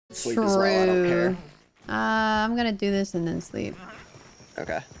sleep as well. I don't care. I'm gonna do this and then sleep.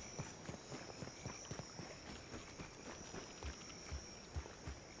 Okay.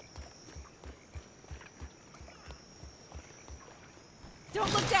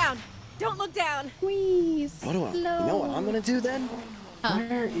 Don't look down! Don't look down! Squeeze. What do I? You know what I'm gonna do then? Huh.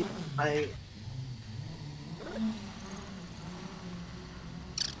 Where is my?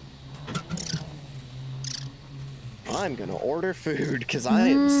 I'm gonna order food because I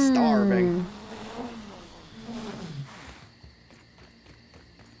am starving.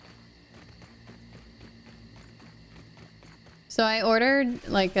 So I ordered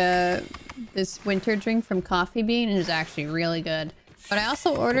like this winter drink from Coffee Bean and it's actually really good. But I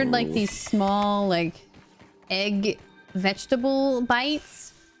also ordered like these small like egg vegetable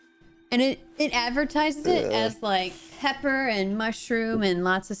bites. And it advertises it as like pepper and mushroom and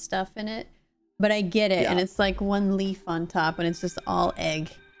lots of stuff in it. But I get it, and it's like one leaf on top, and it's just all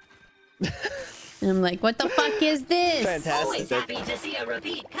egg. And I'm like, what the fuck is this? Fantastic. Always happy to see a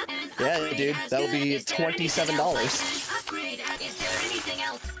repeat. Yeah, dude, that'll be $27. Is there anything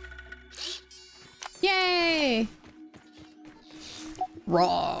else? Yay!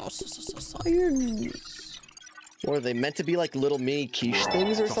 Raw science. Or are they meant to be like little mini quiche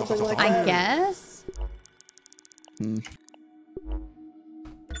things or something like that? I guess.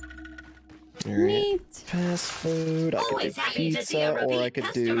 Neat. Fast food. I could do pizza, or I could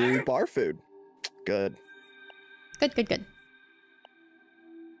do bar food. Good. Good.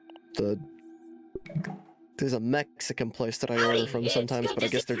 There's a Mexican place that I order from sometimes, but I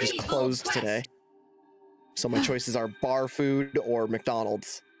guess they're just closed today. So my choices are bar food or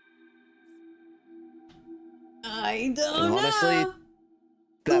McDonald's. I don't And honestly, know.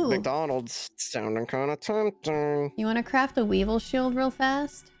 that Ooh. McDonald's sounding kind of tempting. You want to craft a Weevil shield real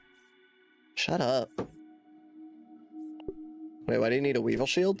fast? Shut up. Wait, why do you need a Weevil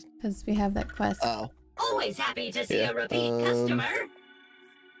shield? Because we have that quest. Oh. Always happy to see a repeat customer.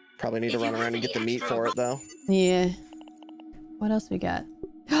 Probably need to run around and get the meat for it, though. Yeah. What else we got?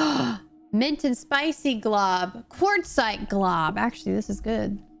 Mint and spicy glob. Quartzite glob. Actually, this is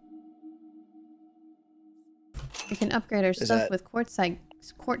good. We can upgrade our stuff with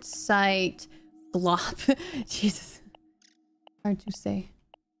quartzite glob. Jesus. Hard to say.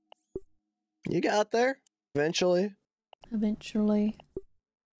 You got there. Eventually. Eventually.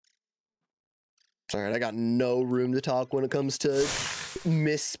 It's alright, I got no room to talk when it comes to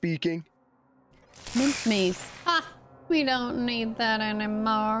misspeaking. Mint mace. Ah, we don't need that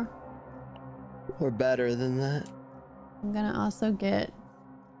anymore. We're better than that. I'm gonna also get...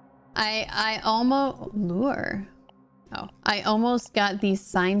 I almost... Lure. Oh. I almost got the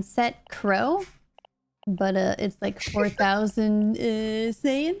sign set crow. But it's like 4,000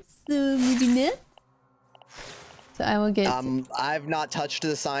 science. So maybe not. So I will get... I've not touched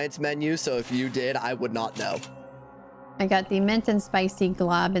the science menu, so if you did, I would not know. I got the mint and spicy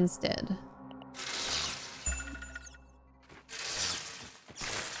glob instead.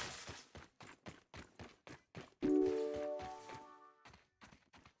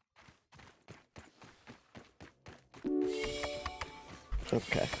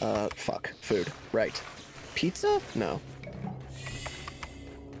 Okay, fuck. Food. Right. Pizza? No.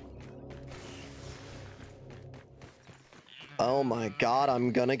 Oh my god,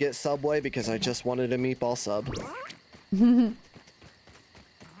 I'm gonna get Subway because I just wanted a meatball sub. I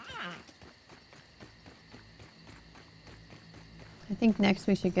think next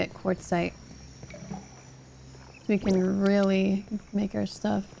we should get quartzite. So we can really make our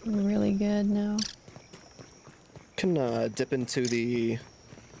stuff really good now. Can dip into the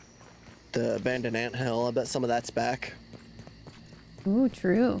abandoned anthill. I bet some of that's back. Ooh,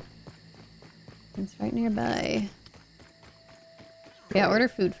 true. It's right nearby. Yeah, order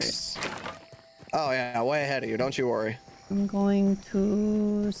food first. Oh yeah, way ahead of you. Don't you worry. I'm going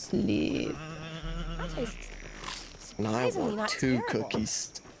to sleep. And I want two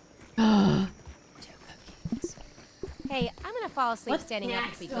cookies. Two cookies. Hey, I'm gonna fall asleep standing up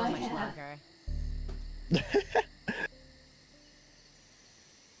if we go much longer.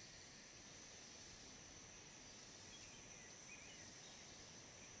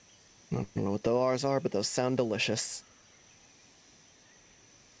 I don't know what those are, but those sound delicious.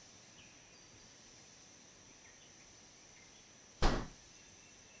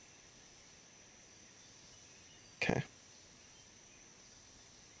 Okay.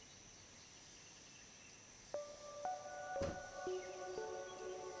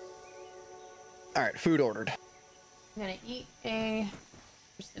 All right, food ordered. I'm gonna eat a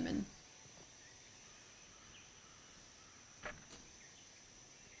persimmon.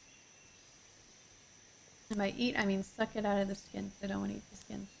 And by eat, I mean suck it out of the skin. I don't want to eat the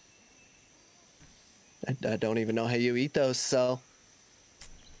skin. I don't even know how you eat those, so.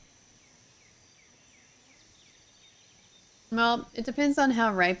 Well, it depends on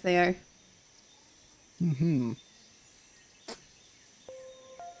how ripe they are. Mm-hmm.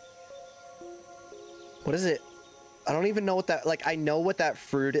 What is it? I don't even know what that, like, I know what that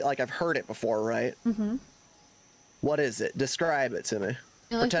fruit is. Like, I've heard it before, right? Mm-hmm. What is it? Describe it to me.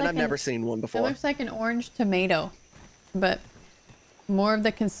 Pretend like I've never seen one It before. looks like an orange tomato, but more of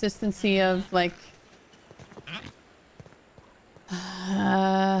the consistency of like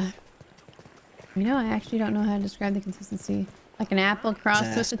you know, I actually don't know how to describe the consistency. Like an apple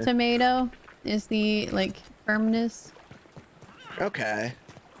crossed with a tomato is the like firmness. Okay.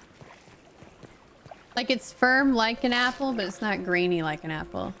 Like it's firm like an apple, but it's not grainy like an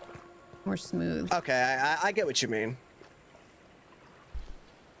apple. More smooth. Okay, I get what you mean.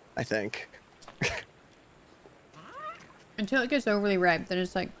 I think. Until it gets overly ripe, then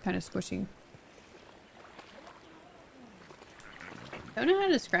it's like kind of squishy. Don't know how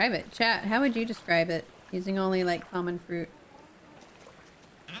to describe it. Chat, how would you describe it? Using only like common fruit.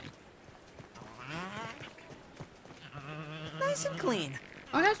 Nice and clean.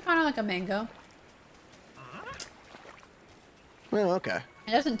 Oh, that's kind of like a mango. Well, okay.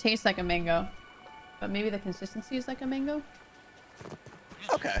 It doesn't taste like a mango, but maybe the consistency is like a mango.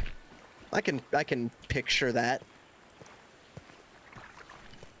 Okay. I can picture that.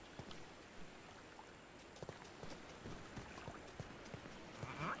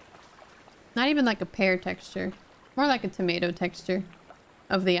 Not even like a pear texture. More like a tomato texture.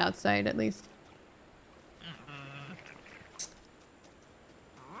 Of the outside, at least.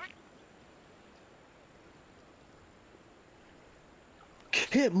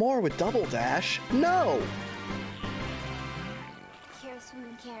 Hit more with double dash? No! Carrot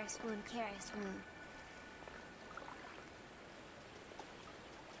swoon, carrot swoon, carrot swoon.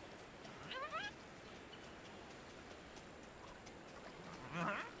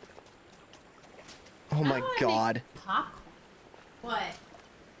 Oh my god. Pop? What?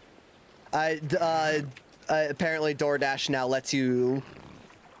 Apparently DoorDash now lets you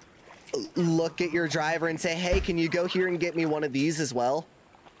look at your driver and say, hey, can you go here and get me one of these as well?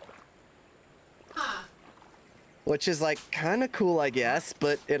 Huh. Which is like kind of cool, I guess,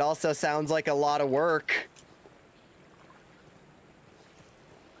 but it also sounds like a lot of work.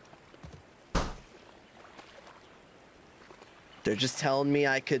 They're just telling me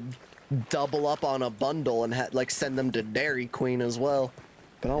I could double up on a bundle and like send them to Dairy Queen as well.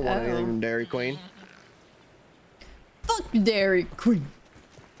 But I don't want anything from Dairy Queen. Fuck Dairy Queen.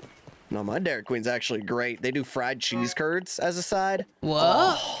 No, my Dairy Queen's actually great. They do fried cheese curds as a side. What?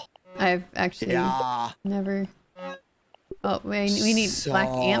 Oh, I've actually never... Oh, we need so black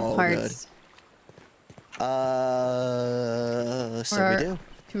ant parts. So we do.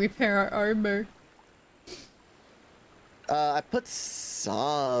 To repair our armor. I put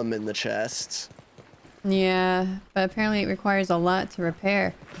some in the chest. Yeah, but apparently it requires a lot to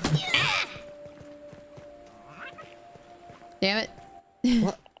repair. Damn it.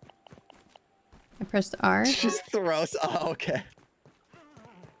 What? I pressed R. Just throws. Oh, okay.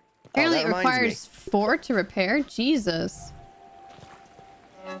 Apparently that it reminds requires 4 to repair? Jesus.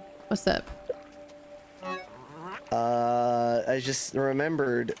 What's up? I just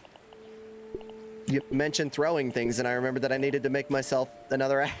remembered you mentioned throwing things, and I remembered that I needed to make myself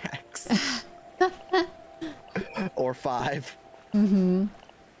another axe. Or 5. Mm-hmm.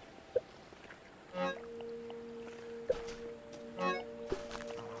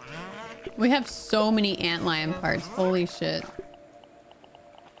 We have so many antlion parts. Holy shit.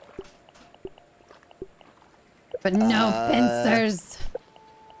 But no pincers.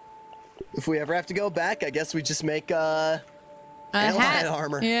 If we ever have to go back, I guess we just make antlion hat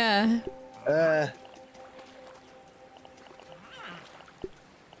armor. Yeah.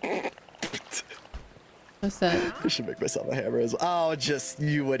 What's that? I should make myself a hammer as well. Oh, just,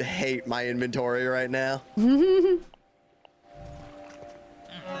 you would hate my inventory right now.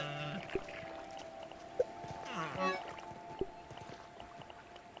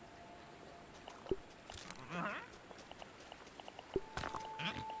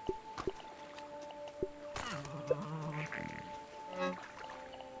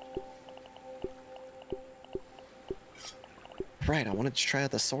 Right, I wanted to try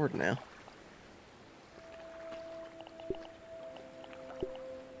out the sword now.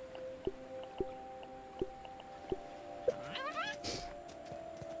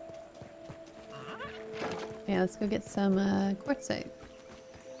 Yeah, let's go get some quartzite.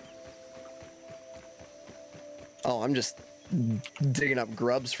 Oh, I'm just digging up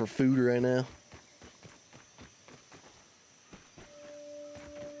grubs for food right now.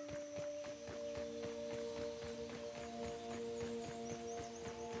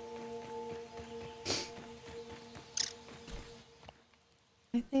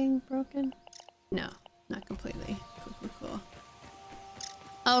 anything broken? No, not completely. Cool.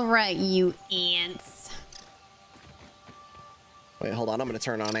 All right, you ants. Wait, hold on. I'm gonna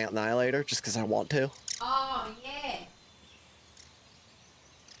turn on Ant Annihilator just because I want to. Oh yeah.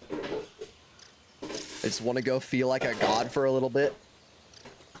 I just want to go feel like a god for a little bit.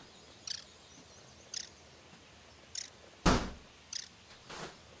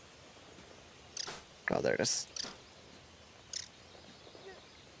 Oh, there it is.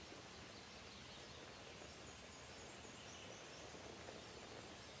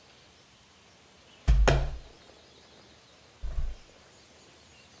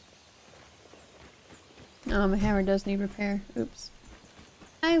 Oh, my hammer does need repair. Oops.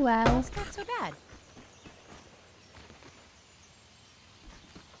 Oh well. It's not so bad.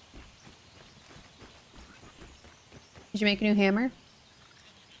 Did you make a new hammer?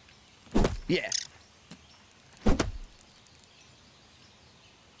 Yeah.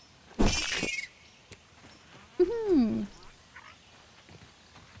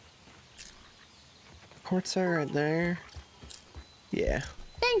 Quartzer right there. Yeah.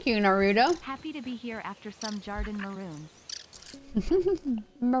 Thank you, Naruto. Happy to be here after some Jardin maroons.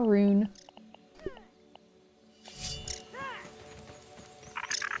 Maroon.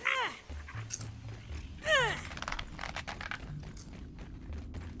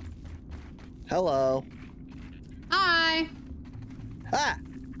 Hello. Hi. Ah!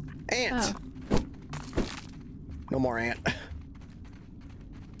 Ant! Oh. No more ant.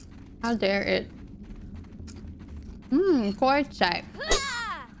 How dare it? Quartzite.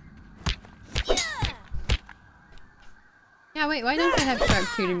 Yeah, wait, why don't they have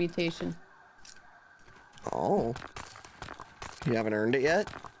sharpshooter mutation? Oh. You haven't earned it yet?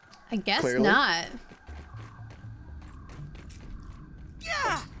 I guess Clearly. not.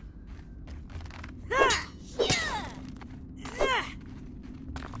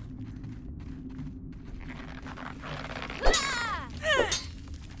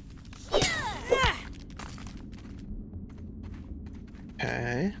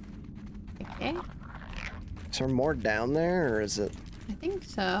 Okay. Okay, Is there more down there, or is it... I think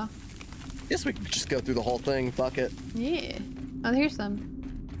so. Guess we could just go through the whole thing. Fuck it. Yeah. Oh, here's some.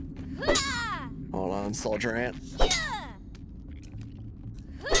 Hold on, soldier ant.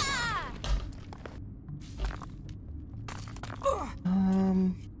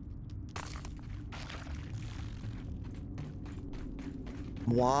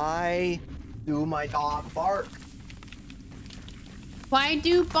 Why do my dog bark? Why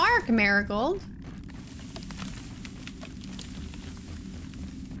do bark, Marigold?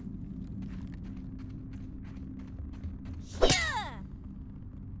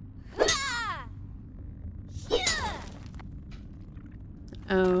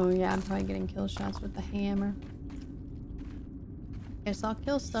 Oh, yeah, I'm probably getting kill shots with the hammer. Guess I'll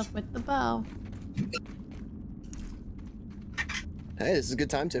kill stuff with the bow. Hey, this is a good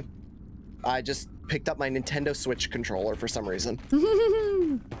time to. I just picked up my Nintendo Switch controller for some reason.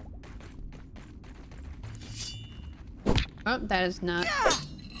 Oh, that is not...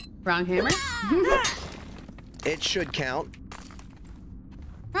 Wrong hammer. It should count,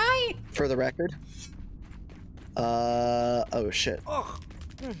 Right. for the record. Oh shit. Oh,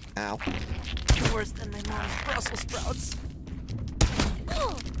 Ow. worse than my mom's Brussels sprouts.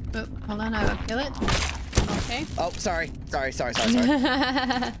 Oh, hold on, I will kill it. Okay. Oh, sorry. Sorry.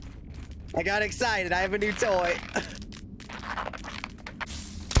 I got excited. I have a new toy.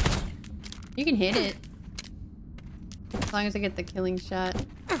 You can hit it. As long as I get the killing shot.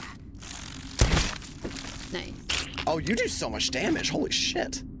 Nice. Oh, you do so much damage. Holy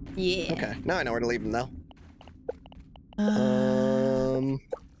shit. Yeah. Okay, now I know where to leave them, though.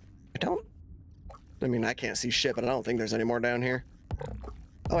 I mean, I can't see shit, but I don't think there's any more down here.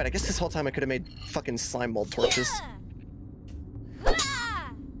 Oh, wait, I guess this whole time I could have made fucking slime mold torches.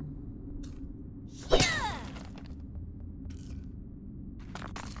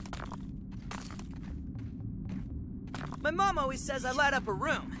 My mom always says I light up a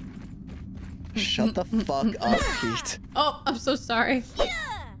room. Shut the fuck up, Pete. Oh, I'm so sorry.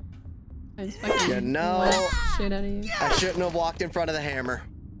 I just fucking You know, whacked shit out of you. I shouldn't have walked in front of the hammer.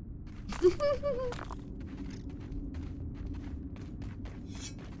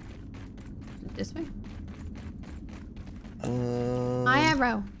 This way? My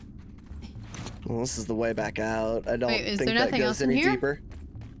arrow. Well, this is the way back out. I don't Wait, is think there that nothing goes else in any here? deeper.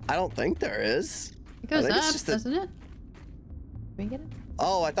 I don't think there is. It goes I think it's up, just a- doesn't it? Can we get it?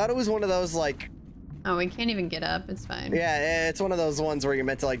 Oh, I thought it was one of those, like... Oh, we can't even get up. It's fine. Yeah, it's one of those ones where you're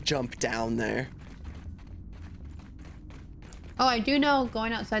meant to, like, jump down there. Oh, I do know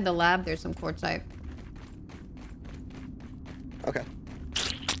going outside the lab, there's some quartzite. Okay.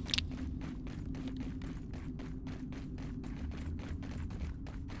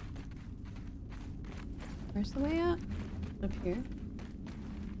 Where's the way out? Up here.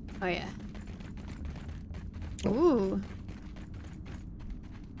 Oh yeah. Ooh.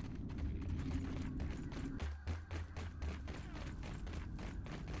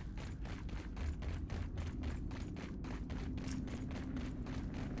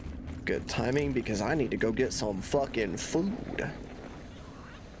 Good timing because I need to go get some fucking food.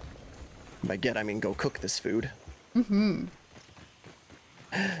 By get, I mean go cook this food. Mm-hmm.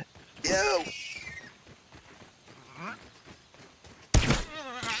 Yo!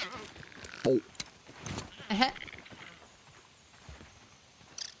 Oh.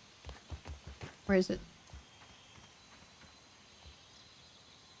 Where is it?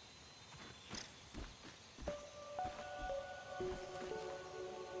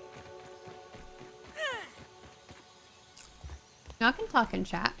 Y'all can talk in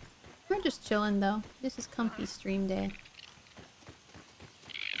chat. We're just chilling though. This is comfy stream day.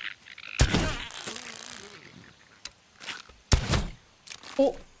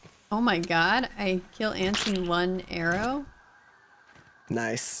 Oh! Oh my god, I kill ants in 1 arrow?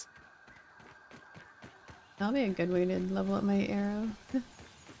 Nice. That'll be a good way to level up my arrow.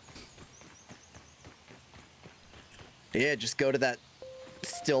 Yeah, just go to that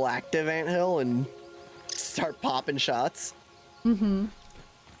still active anthill and start popping shots. Mm-hmm.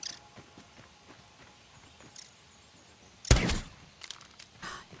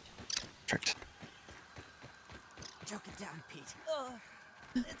 Perfect. Choke it down, Pete. Ugh.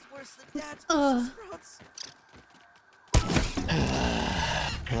 It's worse than Dad's Brussels sprouts.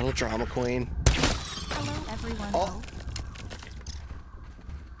 Little drama queen. Hello, everyone. Oh.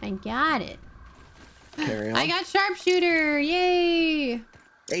 I got it. Carry on. I got sharpshooter! Yay!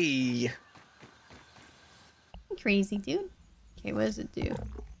 Hey. Crazy dude. Okay, what does it do?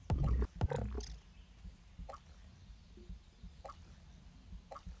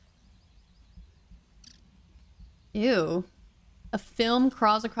 Ew. A film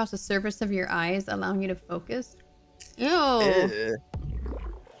crawls across the surface of your eyes, allowing you to focus. Ew. Ew.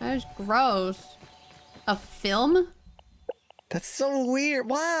 That is gross. A film? That's so weird.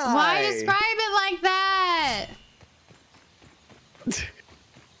 Why? Why describe it like that?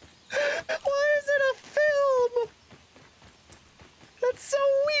 Why is it a film? That's so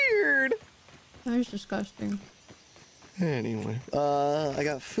weird. That is disgusting. Anyway, I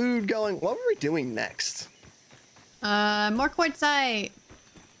got food going. What were we doing next? More quartzite.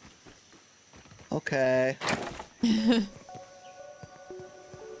 Okay.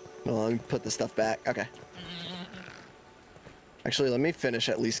 Well, let me put the stuff back. Okay. Actually, let me finish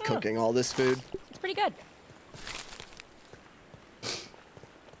at least cooking all this food. It's pretty good.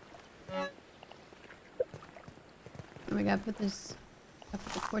 Oh my god, put this. I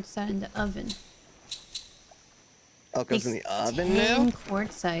put the quartzite in the oven. Oh, it goes in the oven 10 now?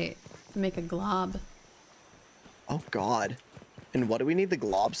 quartzite to make a glob. Oh, God. And what do we need the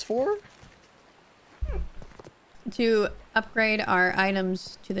globs for? To upgrade our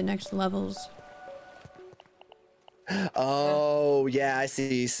items to the next levels. Oh, yeah, I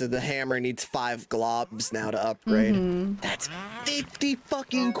see. So the hammer needs 5 globs now to upgrade. Mm-hmm. That's 50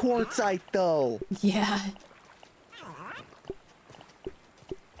 fucking quartzite, though. Yeah.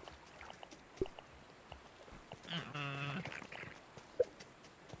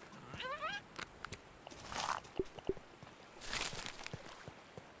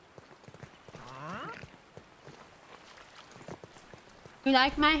 You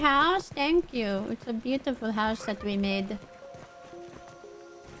like my house? Thank you. It's a beautiful house that we made.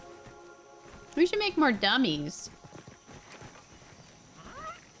 We should make more dummies.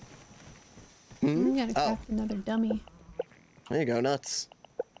 We gotta craft another dummy. There you go, nuts.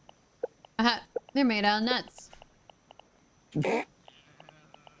 Aha, they're made out of nuts.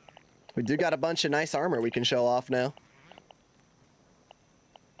 We do got a bunch of nice armor we can show off now.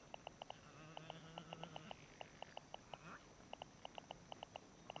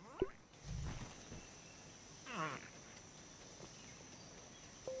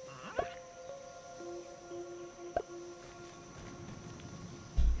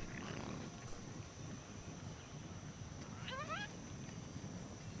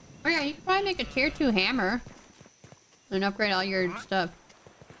 Oh yeah, you could probably make a tier 2 hammer. And upgrade all your stuff.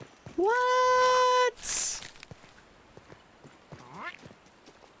 What?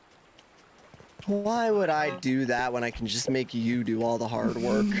 Why would I do that when I can just make you do all the hard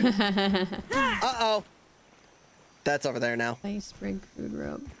work? Uh-oh. That's over there now. Clay sprig food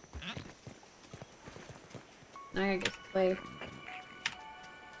rope. Now I guess clay.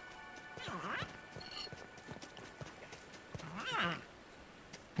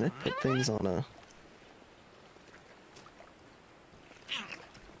 Can I put things on a...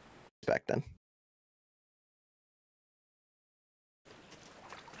 back then?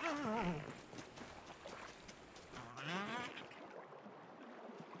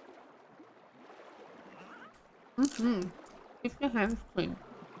 Keep your hands clean.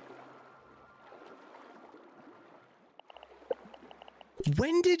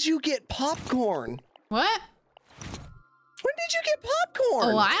 When did you get popcorn? What? When did you get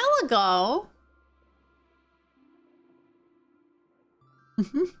popcorn? A while ago.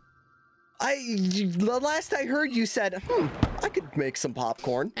 The last I heard you said, I could make some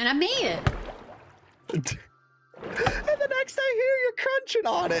popcorn. And I made it. And the next I hear you're crunching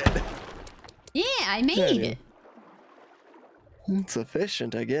on it. Yeah, I made it. It's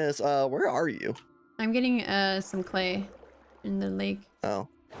efficient, I guess. Where are you? I'm getting some clay in the lake. Oh.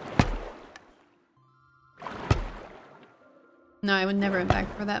 No, I would never have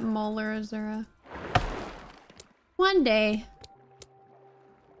back for that mole or Azura. One day.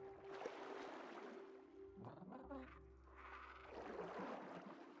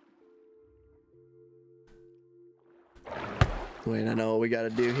 Wait, I know what we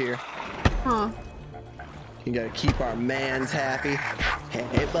gotta do here. Huh. You gotta keep our mans happy.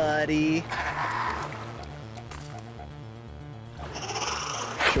 Hey, buddy.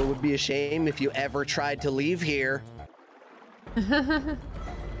 Sure would be a shame if you ever tried to leave here. This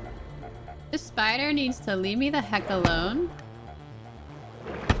spider needs to leave me the heck alone.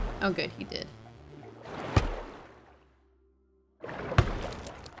 Oh, good, he did.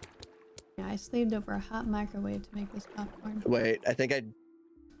 Yeah, I slaved over a hot microwave to make this popcorn. Wait, I think I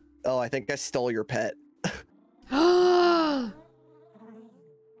stole your pet. Oh,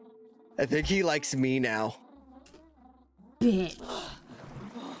 I think he likes me now. bitch.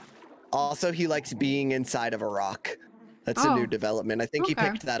 Also, he likes being inside of a rock. That's a new development. I think he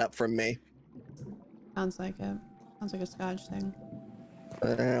Okay. picked that up from me. Sounds like a Skadj thing. I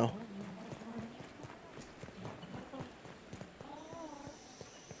don't know.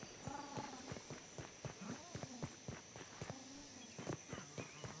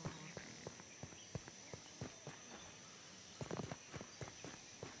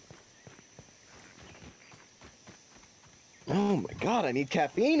 Oh my god, I need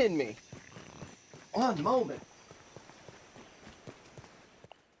caffeine in me. One moment.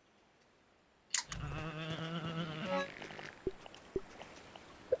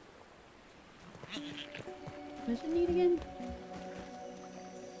 What does it need again?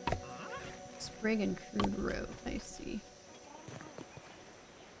 Sprig and crude rope, I see.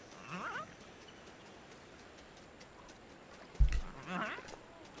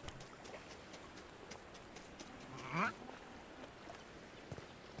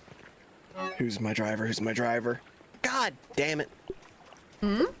 Who's my driver? Who's my driver? God damn it.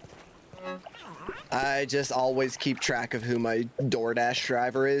 I just always keep track of who my DoorDash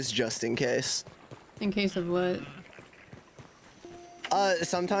driver is, just in case. In case of what?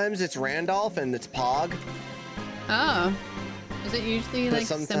 Sometimes it's Randolph and it's Pog. Oh. Is it usually But like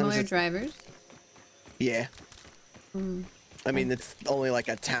sometimes similar it's- drivers? Yeah. I mean, it's only like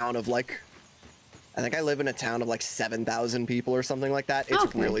a town of like, I think I live in a town of like 7,000 people or something like that. It's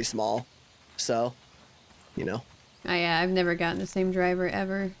Okay. really small. So, you know. Oh yeah, I've never gotten the same driver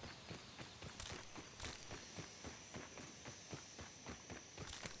ever.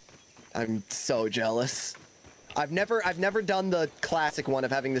 I'm so jealous. I've never done the classic one of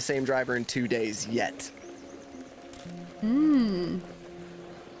having the same driver in 2 days yet. At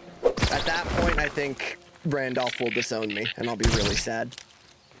that point, I think Randolph will disown me, and I'll be really sad.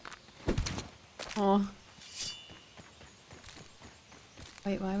 Oh.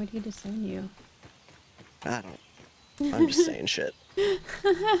 Wait, why would he disown you? I don't. I'm just saying shit.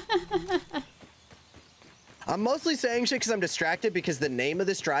 I'm mostly saying shit because I'm distracted because the name of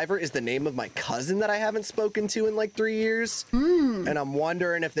this driver is the name of my cousin that I haven't spoken to in like 3 years. And I'm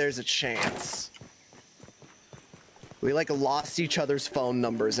wondering if there's a chance. We like lost each other's phone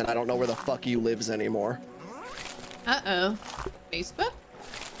numbers and I don't know where the fuck he lives anymore. Uh-oh. Facebook?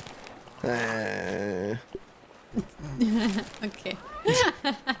 Okay.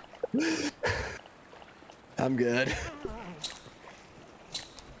 I'm good.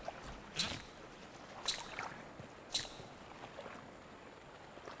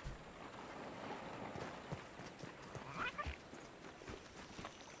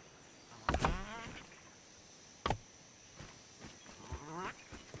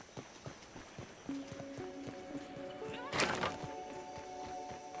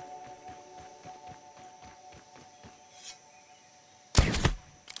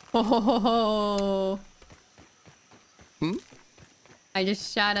 Oh. I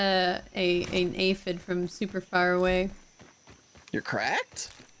just shot an aphid from super far away. You're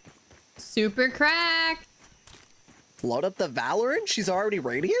cracked? Super cracked. Load up the Valorant? She's already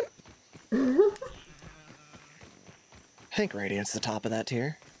Radiant? I think Radiant's the top of that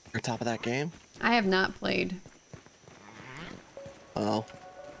tier. Or top of that game. I have not played. Oh.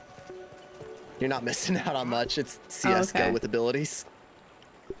 You're not missing out on much. It's CSGO okay. with abilities.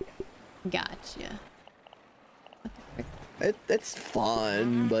 Gotcha. It's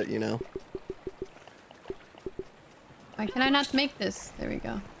fun, but you know. Why can I not make this? There we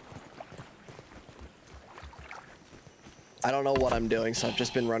go. I don't know what I'm doing, so I've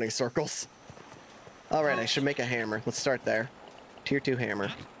just been running circles. Alright, I should make a hammer. Let's start there. Tier 2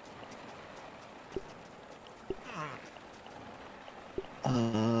 hammer.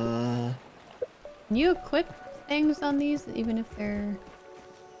 Can you equip things on these even if they're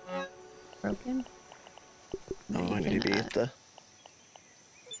broken? No, Oh, you I need to be cannot. at the...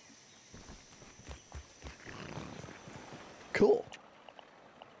 Cool.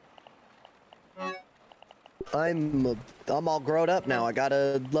 I'm all grown up now. I got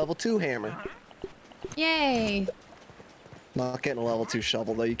a level 2 hammer. Yay! Not getting a level 2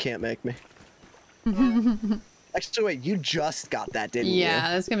 shovel though. You can't make me. Actually, wait. You just got that, didn't you?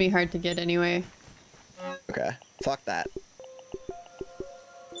 Yeah, that's gonna be hard to get anyway. Okay. Fuck that.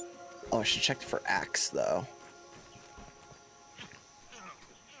 Oh, I should check for axe though.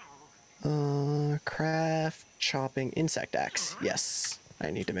 Craft chopping insect axe. Yes. I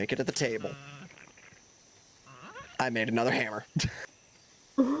need to make it at the table. I made another hammer.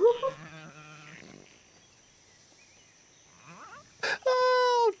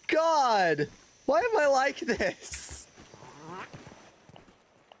 Oh God! Why am I like this?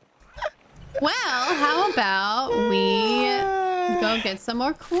 Well, how about we go get some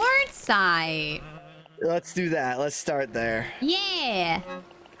more quartzite? Let's do that. Let's start there. Yeah!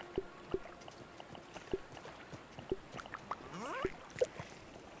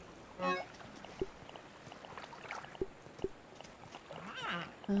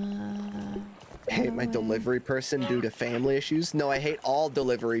 I hate my delivery person due to family issues. No, I hate all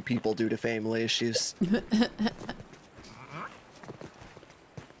delivery people due to family issues.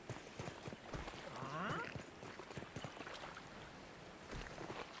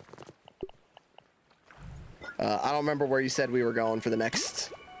 I don't remember where you said we were going for the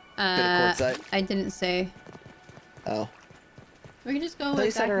next bit of quartzite. I didn't say. Oh. We can just go I thought you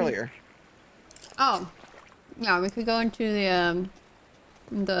with said earlier. Oh. Yeah, we could go into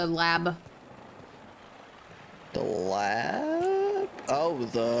the lab. The lab? Oh,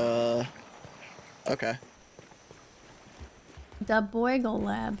 the... Okay. The Boigle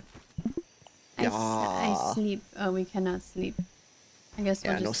lab. I Yeah. sleep. Oh, we cannot sleep. I guess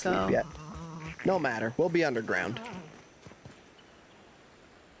we'll Yeah, no just sleep go. yet. No matter. We'll be underground.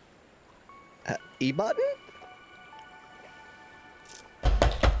 E button?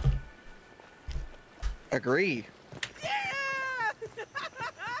 Agree.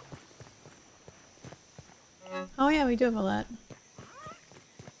 Oh yeah, we do have a lot.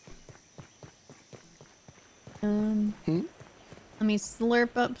 Let me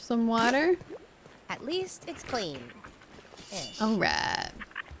slurp up some water. At least it's clean. All right.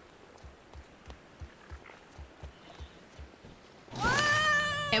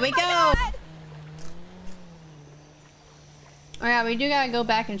 Here we go. Oh yeah, we do gotta go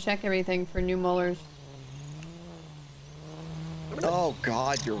back and check everything for new molars. Oh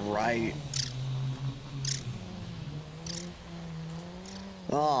God, you're right.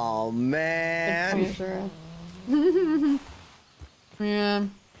 Oh man. Yeah.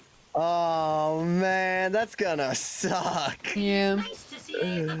 Oh man, that's gonna suck. Yeah. Nice to see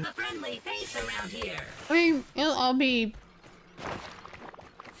a friendly face around here. I mean, it'll all be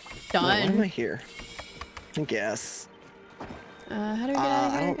Wait, why am I done. here? I guess. How do we get out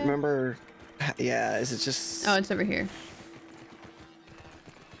of I here don't again? remember. Yeah, is it just? Oh, it's over here.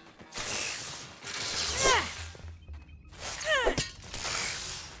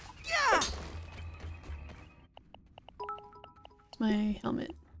 It's my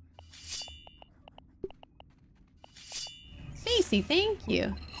helmet. Spacey, thank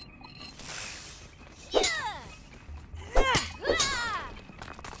you.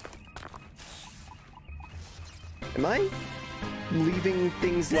 Am I leaving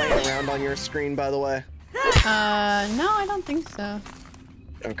things laying around on your screen, by the way? No, I don't think so.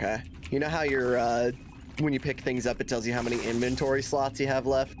 Okay. You know how you're, when you pick things up, it tells you how many inventory slots you have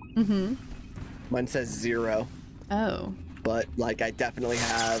left? Mm-hmm. Mine says 0. Oh. But, like, I definitely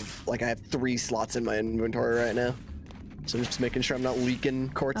have, like, I have 3 slots in my inventory right now. So I'm just making sure I'm not leaking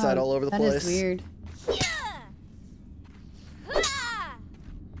quartzite all over the place. That is weird.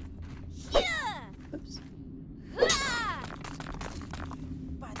 Oops.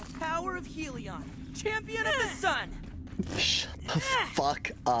 By the power of Helion, champion of the sun. Shut the fuck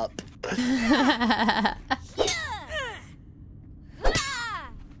up.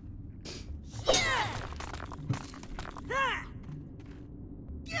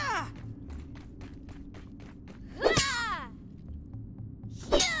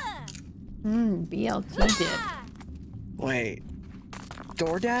 BLT did. Wait.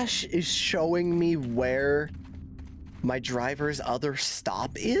 DoorDash is showing me where my driver's other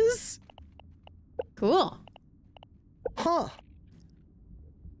stop is? Cool. Huh.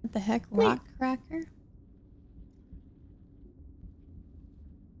 What the heck? Rock cracker?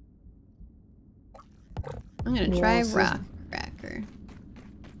 I'm gonna try rock cracker.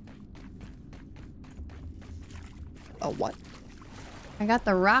 A what? I got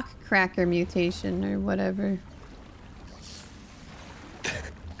the rock cracker mutation or whatever.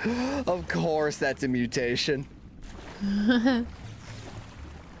 Of course that's a mutation.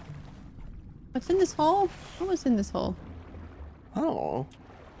 What's in this hole? What was in this hole? Oh.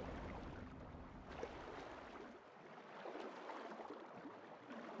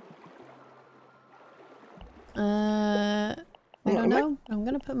 I don't know. I'm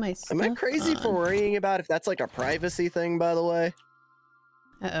gonna put my stuff Am I crazy on. for worrying about if that's like a privacy thing, by the way?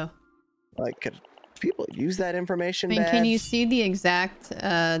 Uh-oh. Like, could people use that information I mean, bad? can you see the exact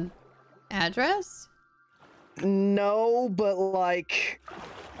address? No, but like,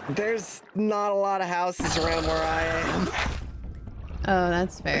 there's not a lot of houses around where I am. Oh,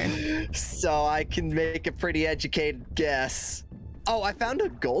 that's fair. So I can make a pretty educated guess. Oh, I found a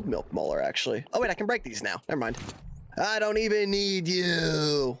gold milk molar, actually. Oh, wait, I can break these now. Never mind. I don't even need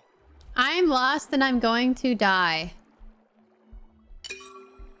you. I'm lost and I'm going to die.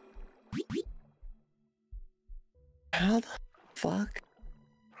 How the fuck?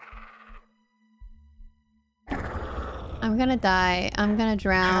 I'm gonna die. I'm gonna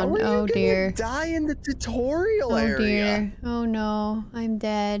drown. How are Oh you dear. gonna die in the tutorial Oh area? dear. Oh no. I'm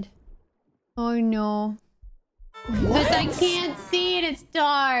dead. Oh no. Because I can't see it. It's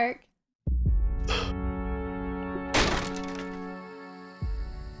dark.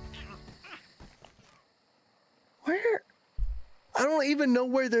 Where? I don't even know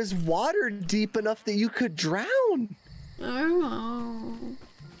where there's water deep enough that you could drown. Oh.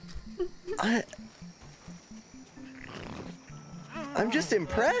 I'm just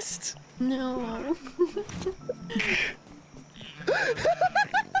impressed. No.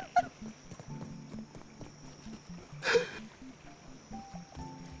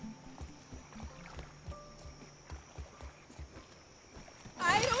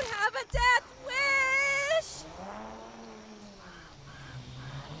 I don't have a death wish!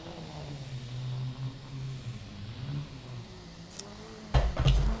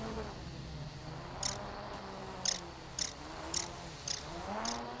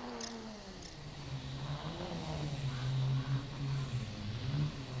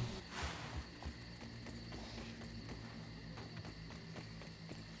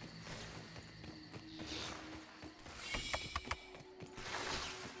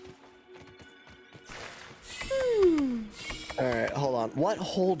 All right, hold on. What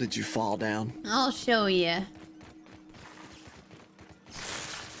hole did you fall down? I'll show you.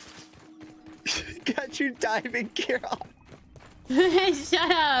 Got your diving gear on.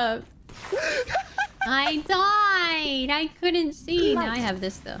 Shut up. I died. I couldn't see. Now I have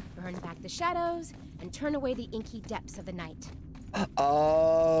this though. Burn back the shadows and turn away the inky depths of the night.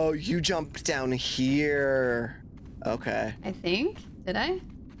 Oh, you jumped down here. Okay. I think. Did I?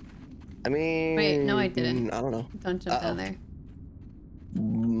 I mean... Wait, no, I didn't. I don't know. Don't jump down there.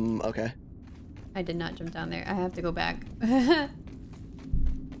 Okay. I did not jump down there. I have to go back.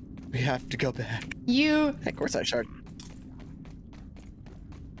 We have to go back. You Of course I shard.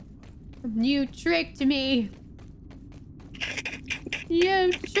 tricked me.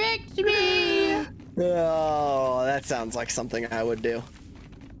 You tricked me. Oh, that sounds like something I would do.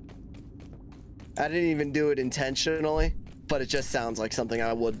 I didn't even do it intentionally, but it just sounds like something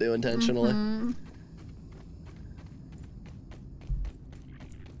I would do intentionally.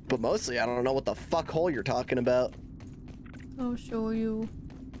 But mostly, I don't know what the fuck hole you're talking about. I'll show you.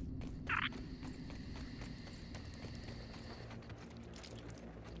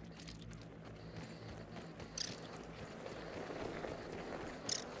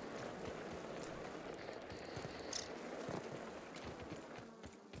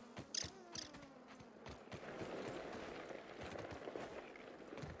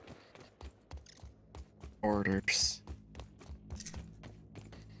 Orders.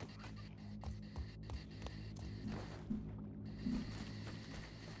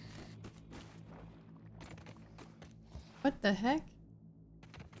 What the heck?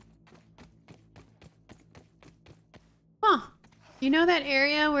 Huh. You know that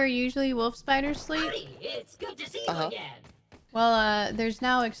area where usually wolf spiders sleep? Howdy, it's good to see you again. Well, there's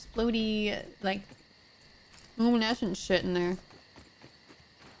now explodey, like, luminescent shit in there.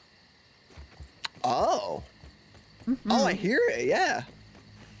 Oh. Oh, I hear it, yeah.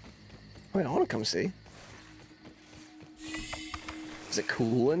 Wait, I want to come see. Is it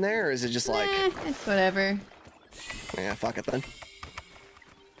cool in there, or is it just like... It's whatever. Yeah, fuck it then.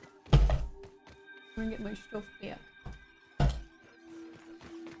 I'm gonna get my stuff back.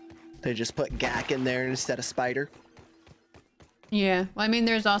 They just put Gak in there instead of Spider. Yeah, well, I mean,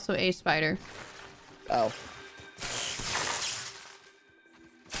 there's also a spider. Oh.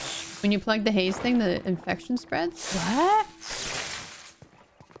 When you plug the haze thing, the infection spreads? What?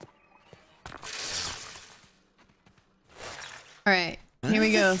 Alright, here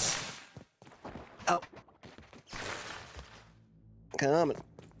we go. Oh. Coming.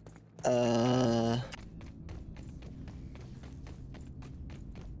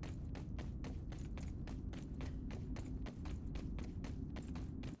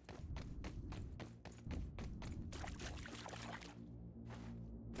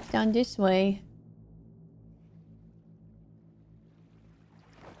 Down this way.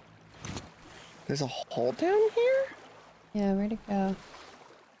 There's a hole down here? Yeah, where'd it go?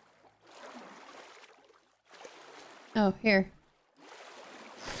 Oh, here.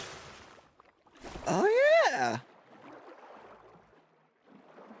 Oh, yeah.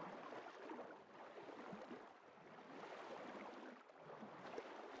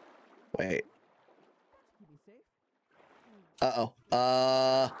 Wait. Uh-oh.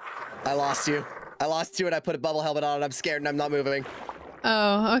 I lost you. I lost you and I put a bubble helmet on and I'm scared and I'm not moving.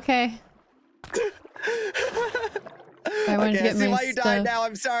 Oh, okay. I wanted to Okay, I get see my why you stuff. died now.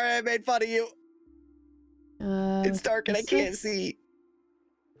 I'm sorry I made fun of you. It's dark and I this way? can't see.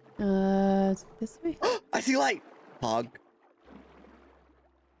 Is it this way? I see light. Pog.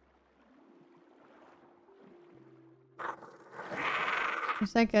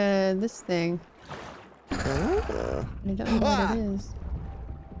 It's like this thing. I don't know what it is.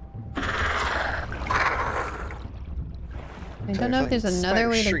 I don't know if there's another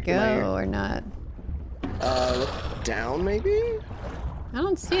way to go or not. Look down maybe? I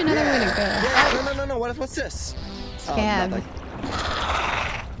don't see another way to go. Yeah, no. What's this? Scab. Nothing.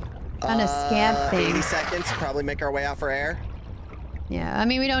 Found a scab thing. 80 seconds, probably make our way out for air. Yeah, I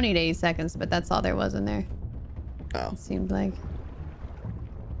mean, we don't need 80 seconds, but that's all there was in there. Oh. It seemed like.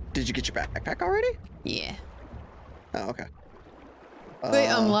 Did you get your backpack already? Yeah. Oh, okay. Wait,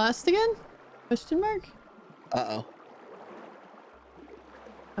 I'm lost again? Question mark? Uh-oh.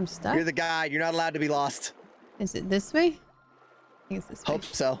 I'm stuck? You're the guide. You're not allowed to be lost. Is it this way? I think it's this way. Hope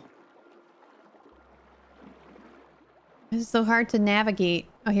so. This is so hard to navigate.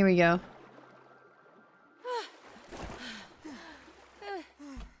 Oh, here we go.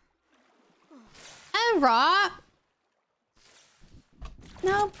 Alright.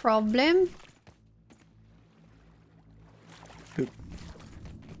 No problem. Poop.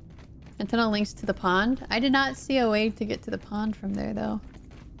 Antenna links to the pond. I did not see a way to get to the pond from there, though.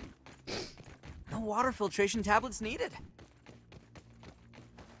 No water filtration tablets needed.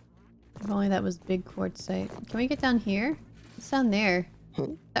 If only that was big quartzite. Can we get down here? It's down there. Is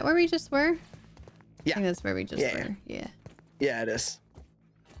that where we just were? Yeah. I think that's where we just were. Yeah. Yeah, it is.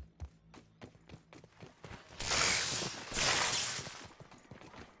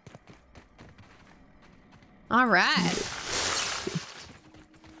 All right.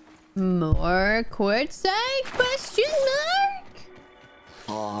 More quartzite? Question mark?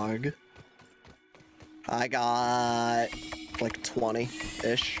 Hog. I got like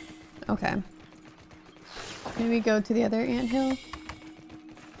 20-ish. Okay. Maybe go to the other anthill.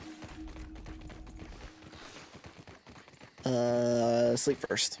 Sleep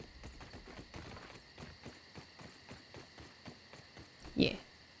first. Yeah.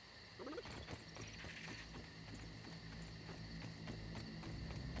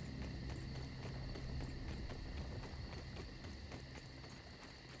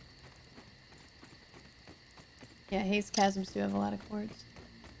 Yeah, haze chasms do have a lot of quartz.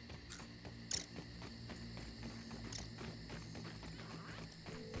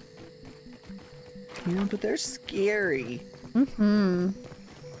 Yeah, but they're scary. Mm-hmm.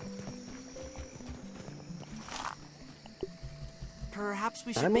 Perhaps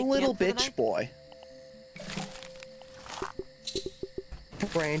we should I'm a make little camp for the bitch night? boy.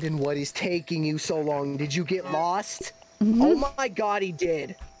 Brandon, what is taking you so long? Did you get lost? Oh my god, he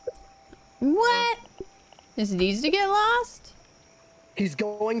did. What? Is it easy to get lost? He's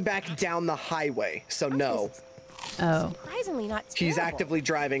going back down the highway, so no. Oh. Surprisingly not terrible. He's actively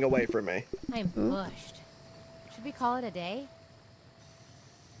driving away from me. I'm bushed. Should we call it a day?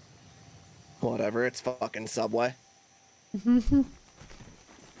 Whatever, it's fucking Subway. I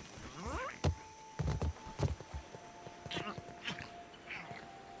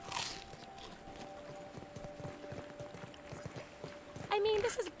mean,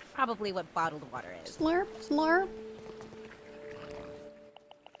 this is Probably what bottled water is. Slurp, slurp.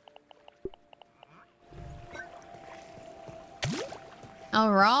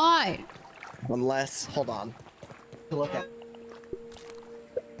 All right. Unless, hold on. Look at.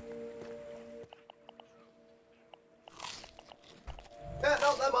 Yeah,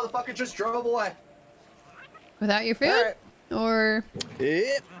 no, that motherfucker just drove away. Without your food? Alright. Or...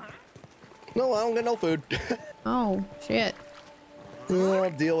 Yep. No, I don't get no food. Oh, shit. I'll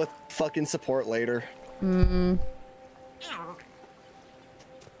deal with fucking support later. Hmm.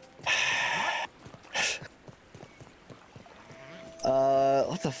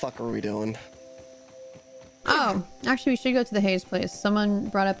 What the fuck are we doing? Oh, actually we should go to the Hayes place. Someone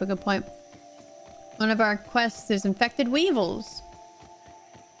brought up a good point. One of our quests is infected weevils.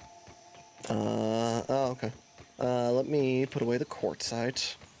 Oh, okay. Let me put away the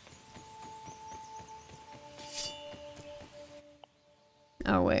quartzite.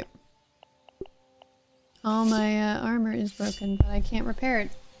 Oh, wait. All my armor is broken, but I can't repair it.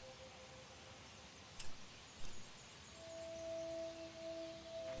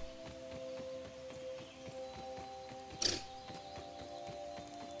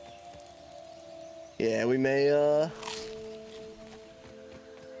 Yeah, we may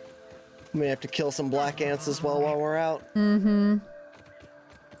have to kill some black ants as well while we're out. Mm-hmm.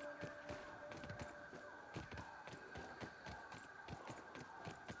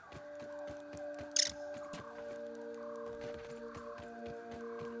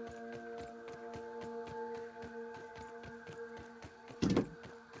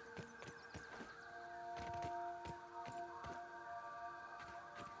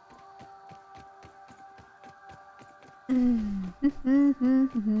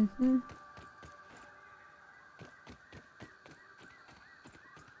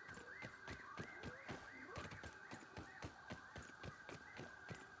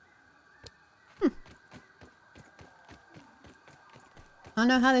 I don't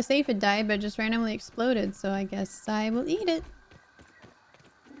know how this aphid died, but it just randomly exploded, so I guess I will eat it.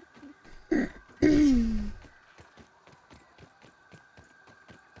 What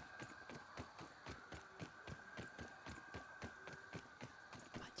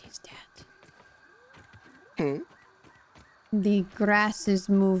is that? Hmm? The grass is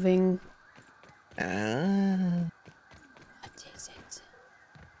moving. Ah. What is it?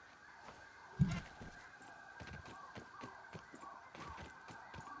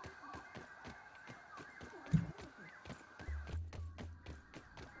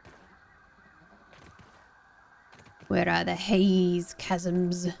 Where are the haze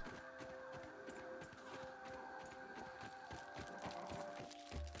chasms?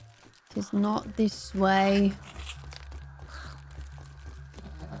 Tis not this way.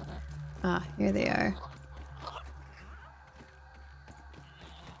 Ah, here they are.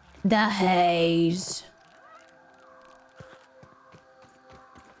 The haze.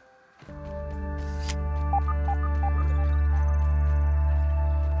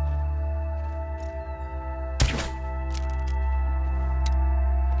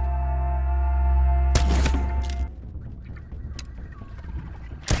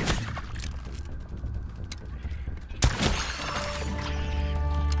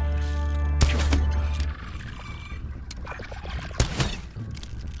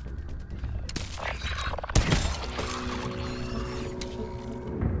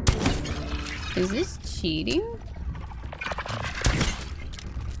 Is this cheating?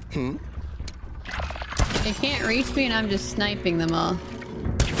 Hmm? They can't reach me and I'm just sniping them all.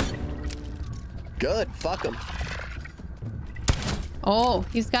 Good. Fuck him. Oh,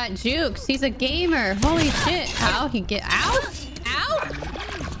 he's got jukes. He's a gamer. Holy shit. How he get out? Out?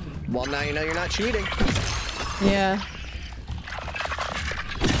 Well, now you know you're not cheating. Yeah.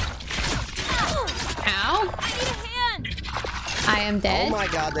 Ow. I need a hand! I am Oh dead. my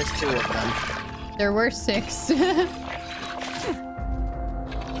god, there's two of them. There were 6.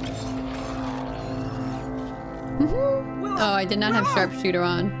 Oh, I did not have sharpshooter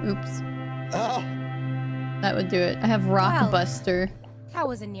on. Oops. Oh. That would do it. I have rockbuster. That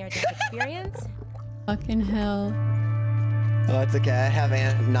was a near-death experience. Fucking hell. Oh, it's okay. I have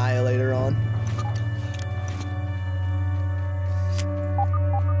Annihilator on.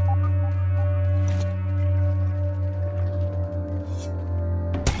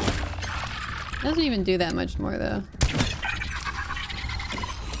 Doesn't even do that much more though.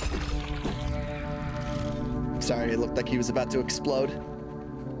 Sorry, it looked like he was about to explode.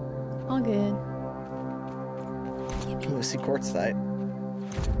 All good. Oh, I see quartzite.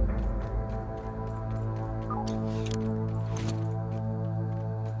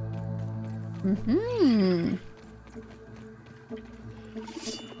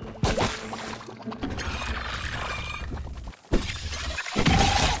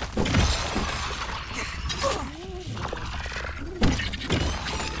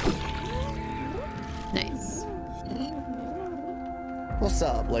 Nice. What's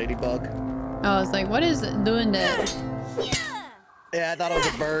up, ladybug? Oh, I was like, what is it doing that? Yeah, I thought it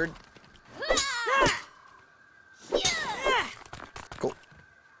was a bird. Cool.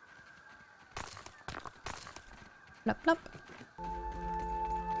 Plop, plop.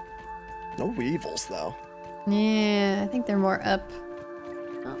 No weevils, though. Yeah, I think they're more up.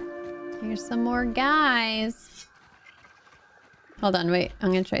 Oh, here's some more guys. Hold on, wait.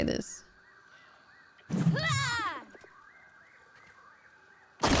 I'm gonna try this.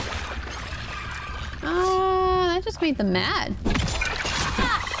 That just made them mad.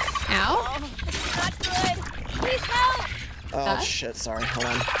 Ow. Oh, this is not good. Please help. Oh, shit. Sorry. Hold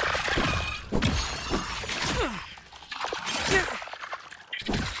on.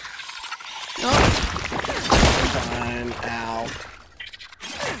 Oh, Fine. Ow.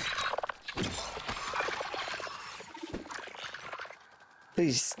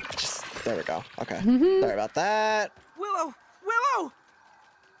 Please, just... There we go. Okay. Sorry about that. Willow! Willow!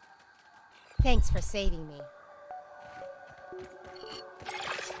 Thanks for saving me.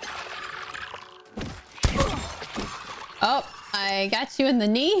 oh, I got you in the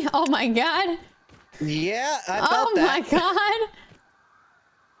knee. Oh my god. Yeah, I felt Oh that. my god.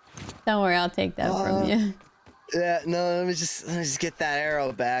 Don't worry, I'll take that from you. Yeah, no, let me just get that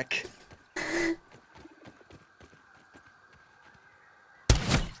arrow back.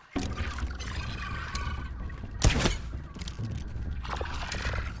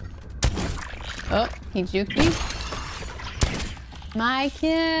 Oh, he juked me. My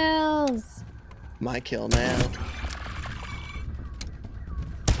kills. My kill now.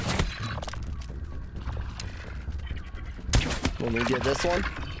 Let me get this one.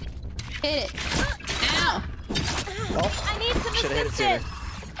 Hit it. Ow. Oh, I need some should have hit it sooner.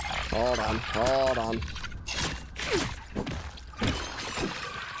 assistance. Hold on, hold on.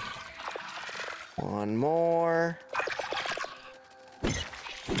 One more.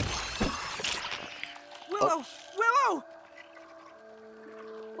 Willow! Willow!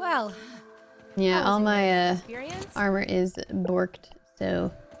 Well, Yeah, all my experience? armor is borked,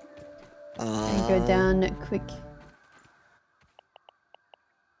 so I go down quick.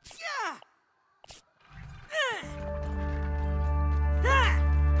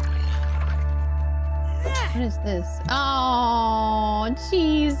 What is this? Oh,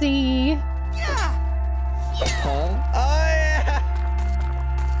 cheesy. Huh? Oh yeah!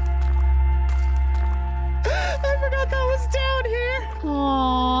 I forgot that was down here.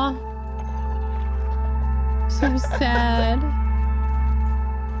 Aw. So sad.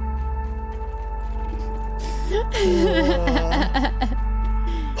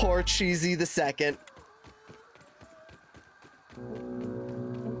 Poor Cheesy the second.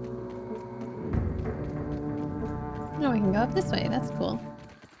 Oh, we can go up this way. That's cool.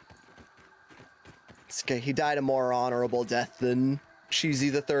 It's okay. He died a more honorable death than Cheesy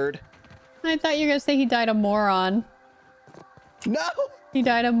the third. I thought you were gonna say he died a moron. No! He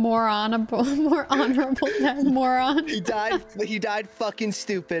died a more honorable death, moron. He died fucking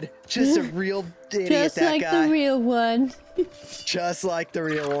stupid. Just a real idiot, Just that like guy. the real one. Just like the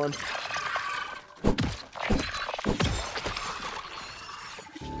real one.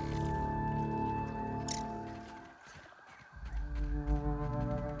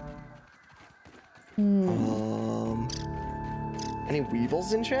 Any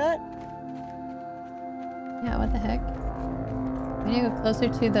weevils in chat? Yeah, what the heck? We need to go closer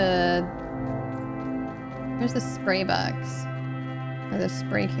to the... Where's the spray box? Or the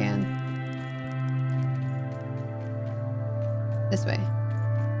spray can? This way.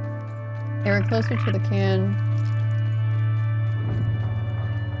 Okay, we're closer to the can.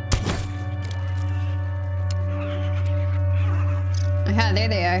 Aha, there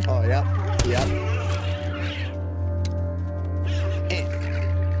they are. Oh, yep. Yep.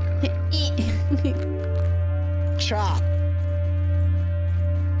 Chop.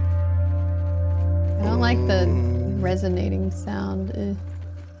 I don't like the resonating sound.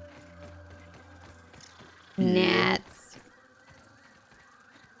 Gnats.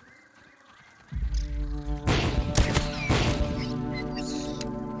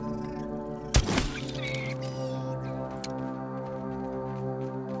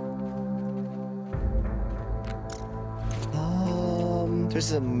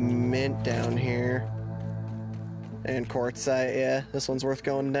 There's a mint down here. And quartzite, yeah. This one's worth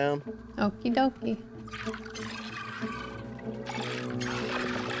going down. Okie dokie.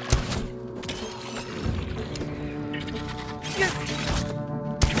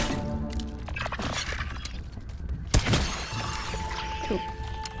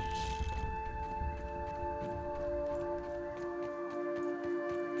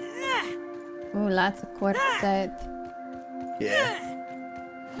 Ooh, lots of quartzite. Yeah.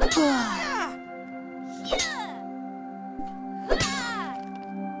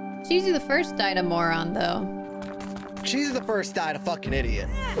 Cheesy the first died a moron, though. She's the first died a fucking idiot.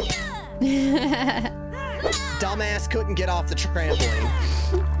 Dumbass couldn't get off the trampoline.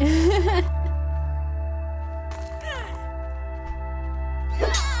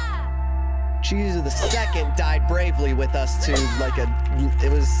 Cheesy the second died bravely with us to like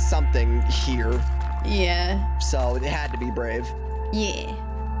it was something here. Yeah. So it had to be brave. Yeah.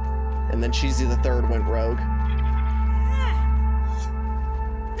 And then Cheesy the third went rogue.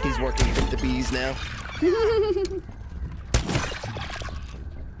 He's working for the bees now.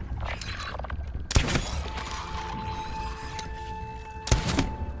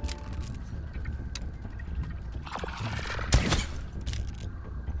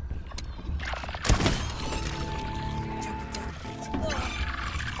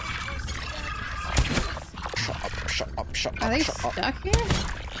 Are they stuck here?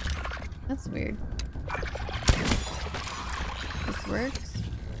 That's weird. This works.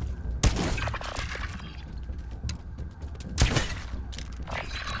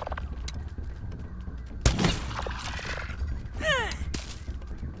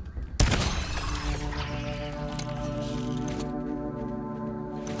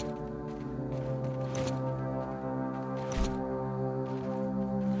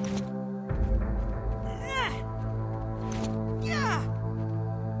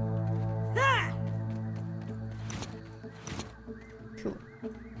 Cool.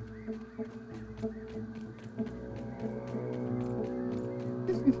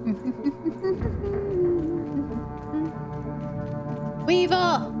 Weevil!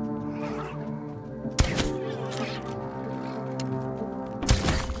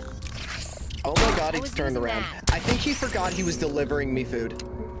 Oh my god, he's turned around. I think he forgot he was delivering me food.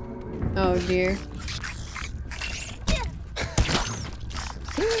 Oh dear.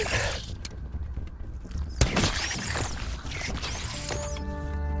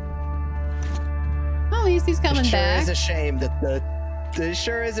 At least he's coming back. It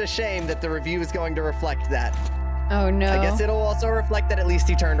sure is a shame that the review is going to reflect that. Oh no. I guess it'll also reflect that at least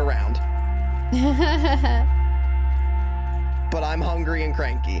he turned around. But I'm hungry and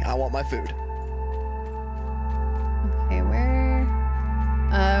cranky. I want my food. Okay, where?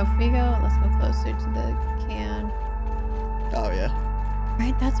 If we go, let's go closer to the can. Oh yeah.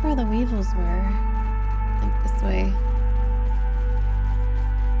 Right, that's where the weevils were. Like this way.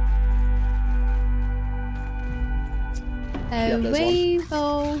 A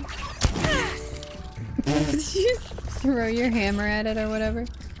weevil. Did you just throw your hammer at it or whatever?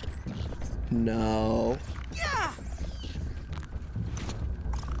 No.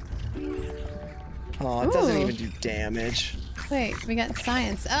 Oh, it doesn't even do damage. Wait, we got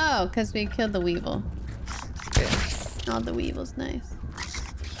science. Oh, because we killed the weevil. Oh, the weevil's nice.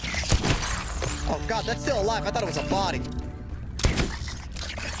 Oh god, that's still alive. I thought it was a body.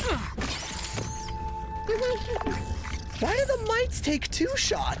 Why do the mites take 2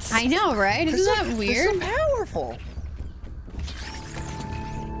 shots? I know, right? Isn't that weird? They're so powerful.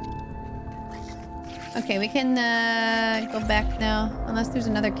 Okay, we can go back now. Unless there's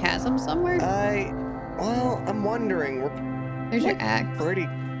another chasm somewhere. Well, I'm wondering. There's your We're axe. pretty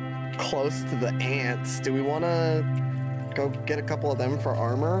close to the ants. Do we want to go get a couple of them for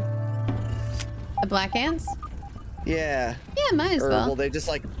armor? The black ants? Yeah. Yeah, might as Or well. will they just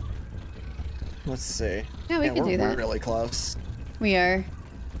like... Let's see. Yeah, we can do that. We're really close. We are.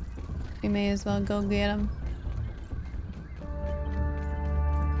 We may as well go get them.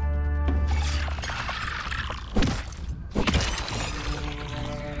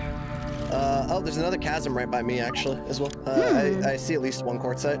 Oh, there's another chasm right by me, actually, as well. I see at least 1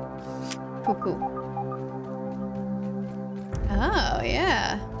 quartzite. Cool, cool. Oh,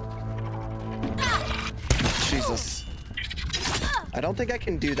 yeah. Jesus. I don't think I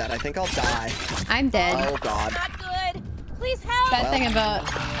can do that. I think I'll die. I'm dead. Oh, God. Not good. Please help. Bad thing about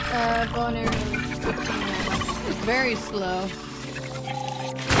bone arrows. It's very slow.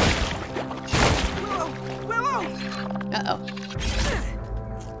 Willow! Uh-oh.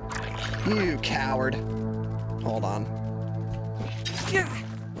 You coward. Hold on.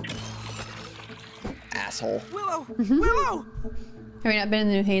 Asshole. Willow! Willow! Have we not been in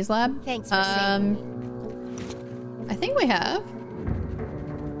the new Haze lab? Thanks for saving me. I think we have.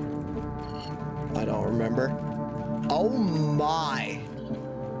 I don't remember. Oh my.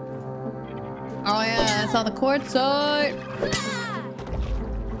 Oh yeah, that's on the quartzite.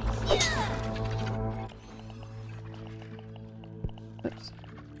 Oops.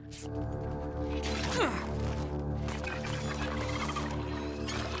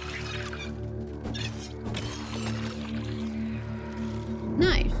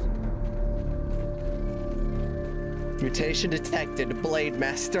 Mutation detected, Blade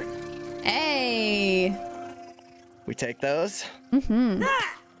Master. Hey. We take those. Mm-hmm.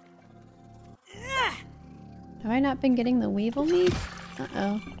 Have I not been getting the weevil meat?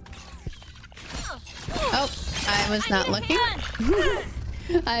 Uh-oh. Oh, I was not looking.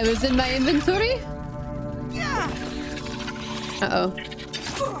 I was in my inventory. Uh-oh.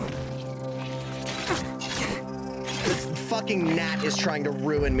 This fucking gnat is trying to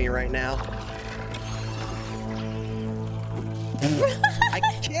ruin me right now. I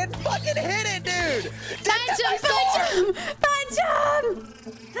can't fucking hit it, dude! Punch him! Punch him!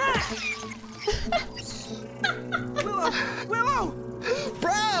 Willow!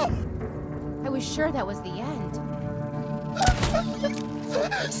 Bro! I was sure that was the end.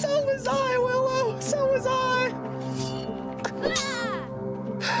 So was I, Willow! So was I!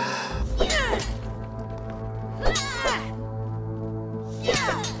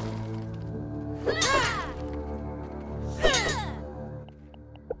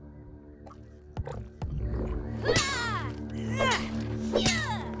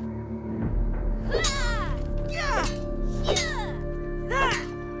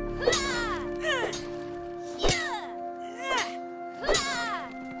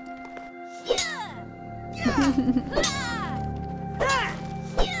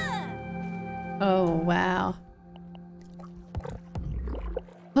 Oh, wow.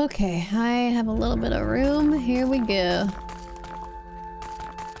 Okay, I have a little bit of room. Here we go.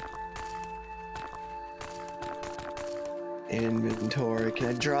 Inventory. Can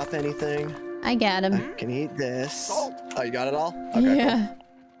I drop anything? I got him. I can eat this. Oh, you got it all? Okay, Yeah. cool.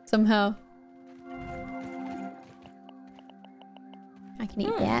 Somehow. I can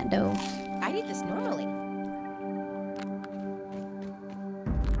eat that though. I'd eat this normally.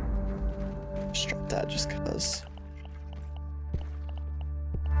 Just drop that just cause.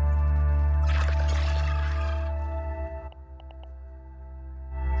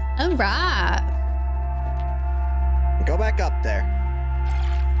 All right. Go back up there.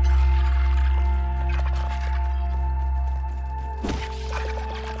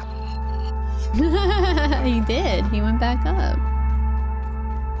 He did. He went back up.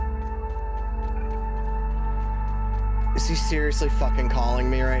 Is he seriously fucking calling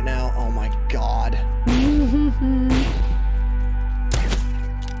me right now? Oh my god.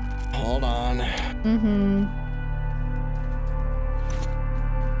 Hold on. Mm-hmm.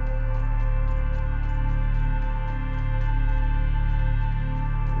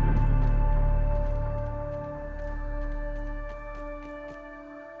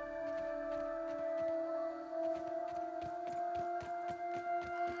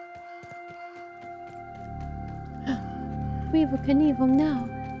 Weevil Knievel, no.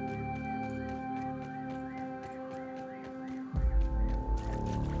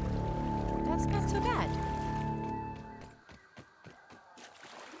 That's not so bad.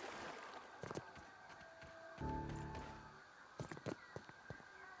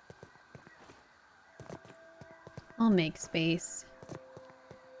 I'll make space.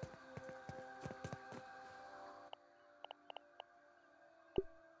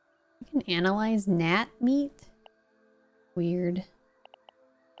 You can analyze gnat meat? Weird.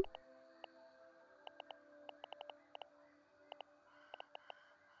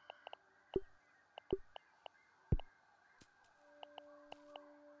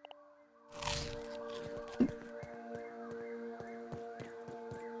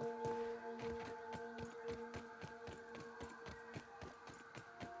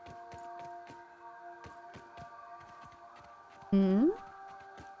 Hmm?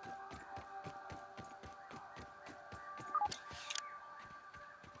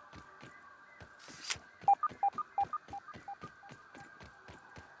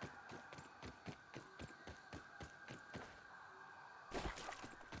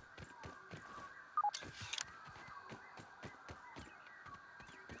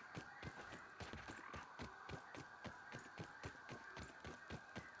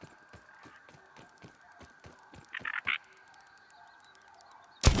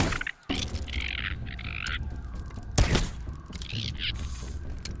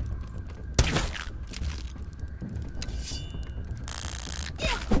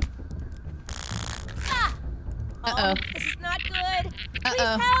 Uh-oh. This is not good. Please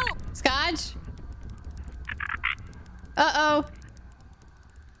Uh-oh. help. Skadj? Uh-oh.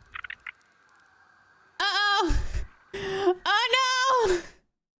 Uh-oh. Oh,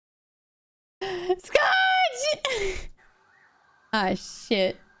 no! Skadj! Ah,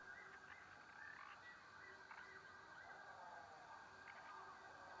 shit.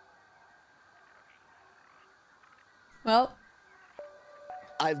 Well.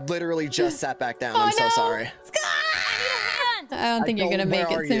 I literally just sat back down. Oh, I'm so no. sorry. Skadj! I don't think you're gonna make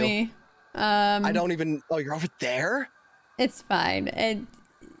where it to are you? me. I don't even. Oh, you're over there? It's fine.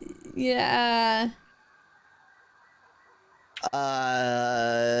 Yeah.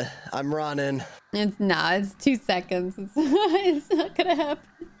 I'm running. It's 2 seconds. It's not gonna happen.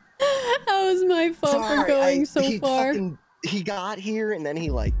 That was my fault for going so far. He got here and then he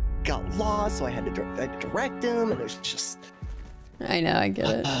like got lost, so I had to direct him, and it was just. I know, I get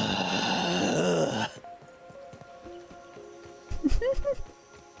it.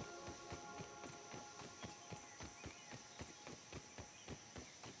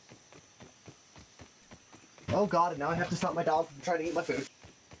 Oh god, and now I have to stop my dog from trying to eat my food.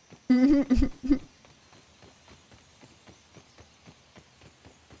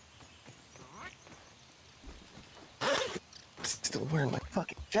 Still wearing my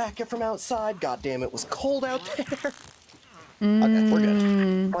fucking jacket from outside. God damn, it was cold out there. Okay, we're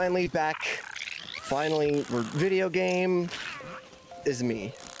good. Finally back. Finally, we're video game is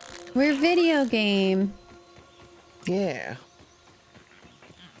me. We're video game. Yeah.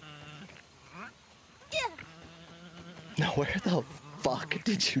 Now, where the fuck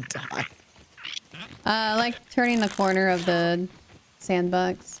did you die? Like turning the corner of the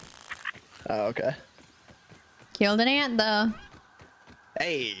sandbox. Oh, okay. Killed an ant though.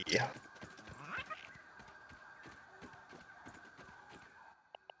 Hey.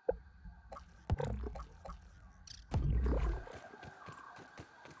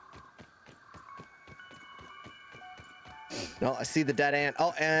 No, I see the dead ant.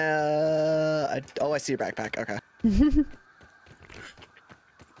 Oh, I see your backpack. Okay.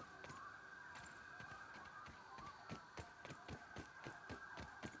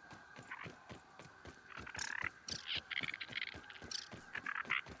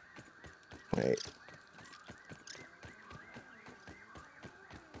 Wait.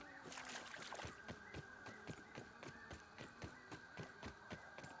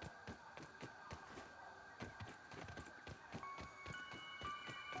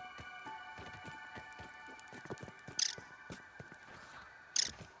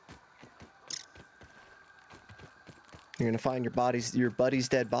 You're gonna find your buddy's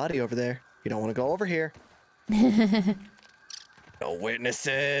dead body over there. You don't want to go over here. No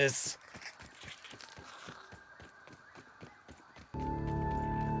witnesses.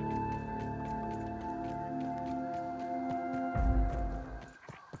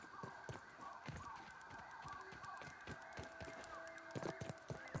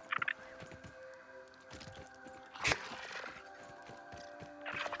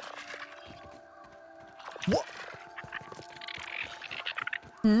 What?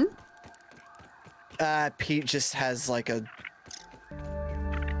 Hmm? Pete just has like a...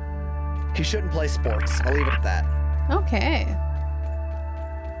 He shouldn't play sports. I'll leave it at that. Okay.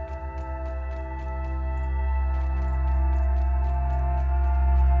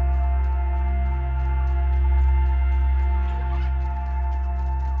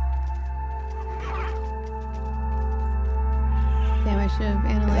 Damn, I should have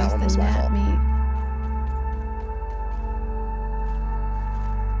analyzed one was the my gnat fault. meat.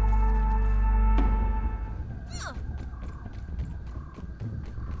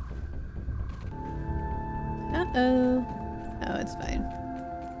 Uh-oh. Oh, it's fine.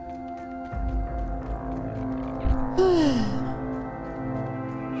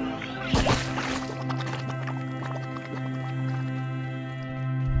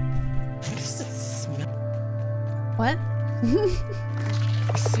 What does it smell? What?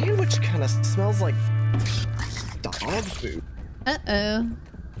 A sandwich kind of smells like dog food. Uh-oh.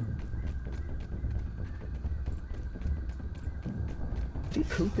 Did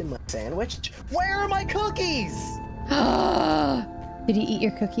he poop in my sandwich? Where are my cookies? Did he eat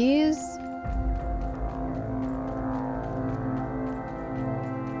your cookies?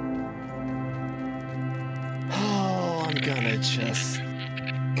 Oh, I'm gonna just...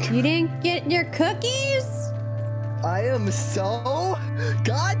 You didn't get your cookies? I am so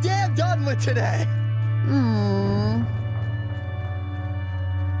goddamn done with today. Hmm.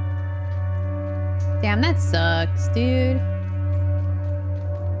 Damn, that sucks, dude.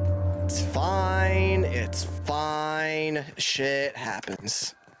 It's fine. It's fine. Shit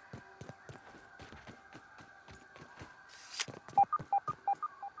happens.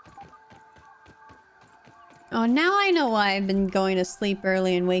 Oh, now I know why I've been going to sleep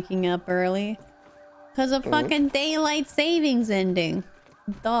early and waking up early. Because of fucking daylight savings ending.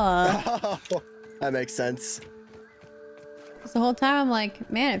 Duh. Oh, that makes sense. 'Cause the whole time I'm like,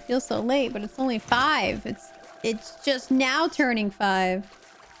 man, it feels so late, but it's only 5. It's just now turning 5.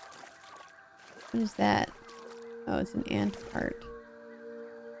 What is that? Oh, it's an ant part.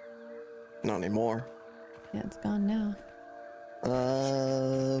 Not anymore. Yeah, it's gone now.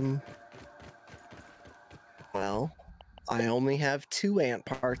 Well, I only have 2 ant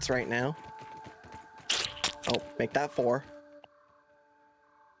parts right now. Oh, make that 4.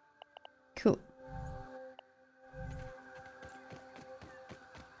 Cool.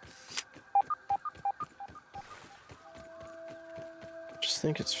 Just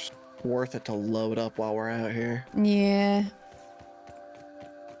think it's worth it to load up while we're out here. Yeah.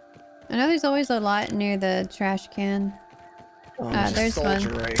 I know there's always a lot near the trash can. There's a soldier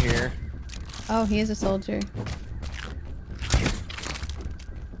one right here. Oh, he is a soldier.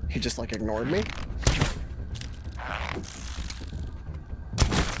 He just like ignored me.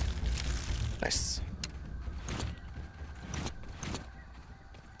 Nice.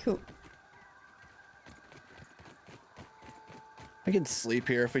 Cool. I can sleep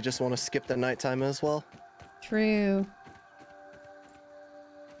here if we just want to skip the nighttime as well. True.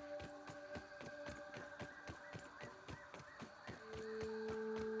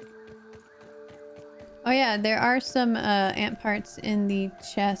 Oh yeah, there are some ant parts in the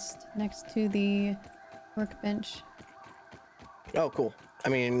chest next to the workbench. Oh, cool. I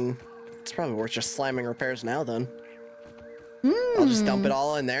mean, it's probably worth just slamming repairs now then. I'll just dump it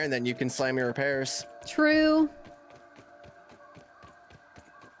all in there and then you can slam your repairs. True.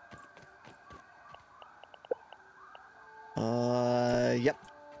 Yep.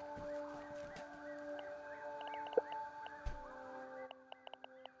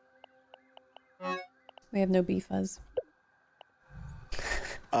 We have no bee fuzz.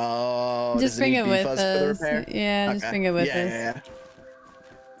 Oh, Just bring it with us. Yeah, Yeah, just bring it with us. Yeah.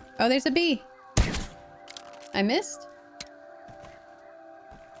 Oh, there's a bee. I missed.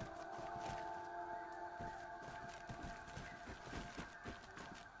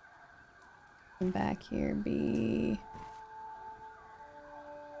 Come back here, bee.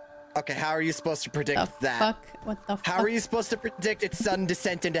 Okay, how are you supposed to predict The that? fuck? What the fuck? How are you supposed to predict its sudden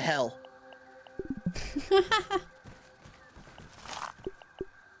descent into hell?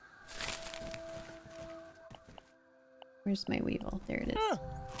 Where's my weevil? There it is. Oh,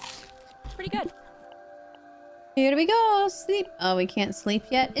 pretty good. Here we go. Sleep. Oh, we can't sleep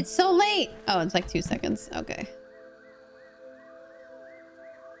yet. It's so late. Oh, it's like 2 seconds. Okay.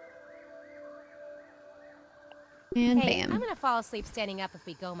 And Hey, bam. I'm gonna fall asleep standing up if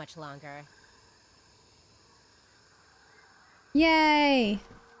we go much longer. Yay.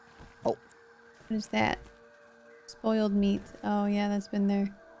 Oh. What is that? Spoiled meat. Oh, yeah, that's been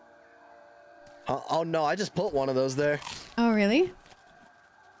there. Oh no, I just put one of those there. Oh, really?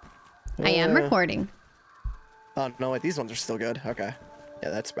 I am recording. Oh no, wait, these ones are still good. Okay. Yeah,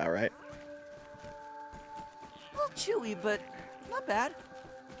 that's about right. A little chewy, but not bad.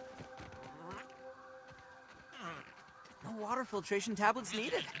 No water filtration tablets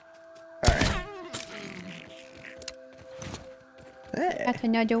needed. Alright. Hey. Got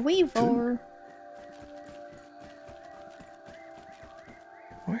another weevil.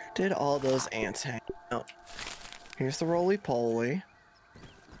 Where did all those ants hang out? Here's the roly-poly.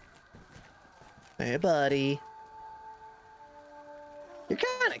 Hey, buddy. You're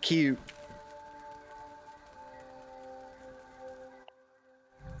kind of cute.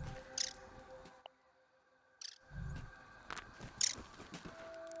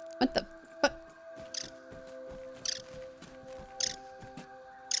 What the fuck?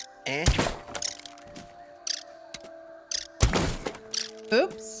 Eh?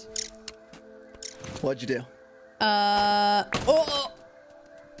 Oops. What'd you do? Oh.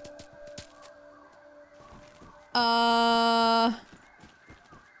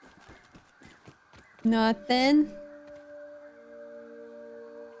 Nothing.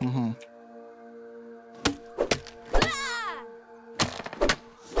 Mm-hmm.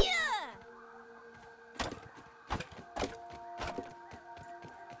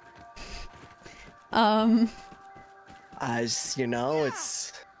 As you know,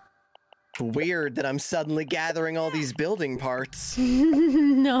 it's weird that I'm suddenly gathering all these building parts.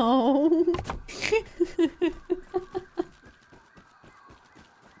 No.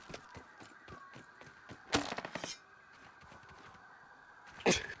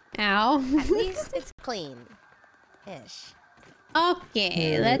 Ow. At least it's clean-ish.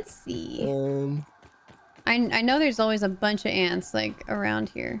 Okay, let's see. I know there's always a bunch of ants like around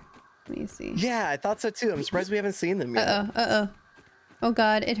here. Let me see. Yeah, I thought so too. I'm surprised we haven't seen them yet. Uh-oh. Oh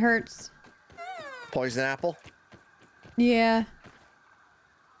god, it hurts. Poison apple? Yeah.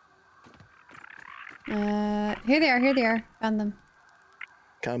 Here they are. Found them.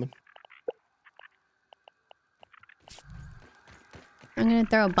 Coming. I'm gonna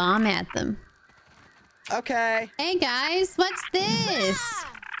throw a bomb at them. Okay. Hey guys, what's this?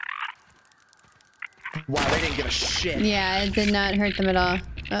 Wow, they didn't give a shit. Yeah, it did not hurt them at all.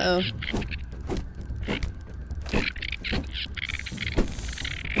 Uh-oh.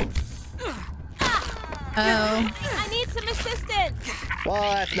 Uh-oh. I need some assistance. Well,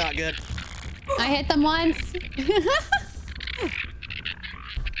 that's not good. I hit them once.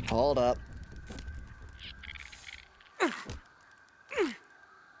 Hold up.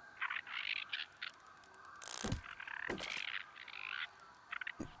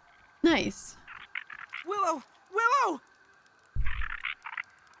 Nice. Willow! Willow!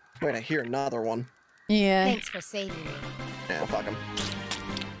 Wait, I hear another one. Yeah. Thanks for saving me. Yeah, fuck him.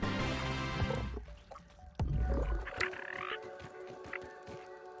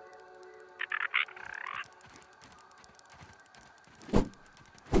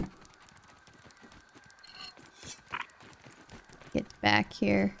 Get back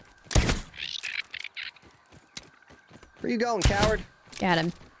here. Where you going, coward? Got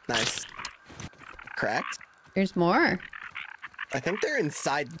him. Nice. Cracked? There's more. I think they're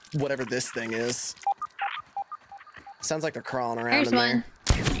inside whatever this thing is. Sounds like they're crawling around There's in one.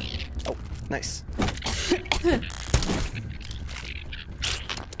 there. Oh, nice.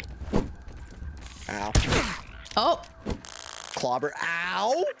 Ow. Oh, Clobber.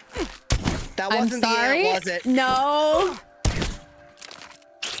 Ow! That I'm wasn't the sorry. ant, was it? No.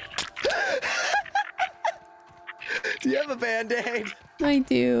 Do you have a band-aid? I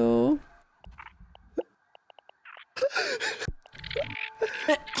do.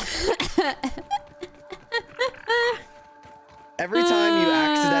 Every time you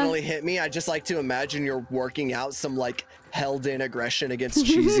accidentally hit me, I just like to imagine you're working out some like held-in aggression against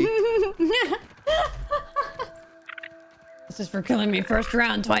Cheesy. This is for killing me first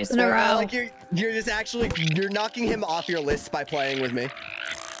round twice in a row. Like you're just actually you're knocking him off your list by playing with me.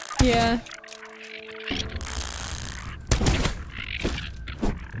 Yeah.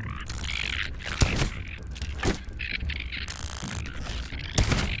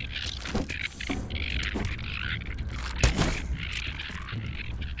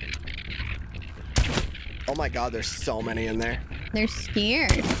 Oh my god, there's so many in there. They're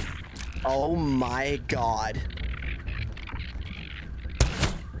scared. Oh my god.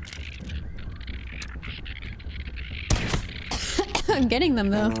 I'm getting them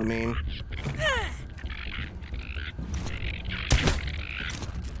though. I mean,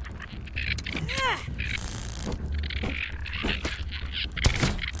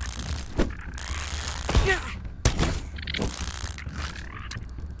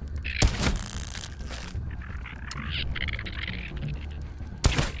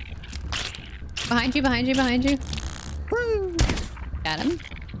 Behind you, behind you, behind you. Woo! Got him.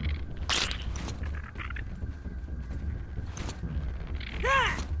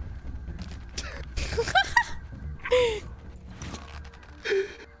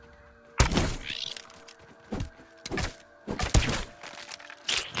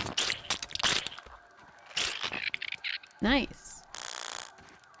 Nice.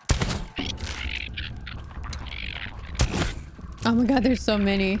 Oh my god, there's so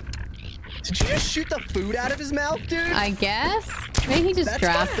many. did you just shoot the food out of his mouth, dude? I guess? Maybe he just That's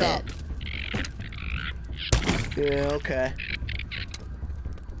dropped fucked it. up. Yeah, okay.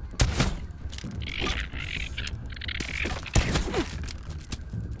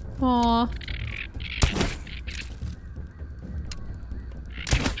 Aw.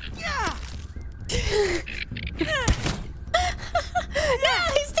 No,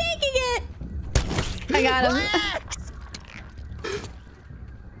 he's taking it! I got him.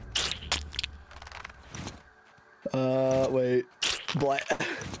 Wait.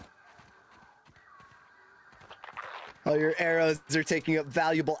 Oh, your arrows are taking up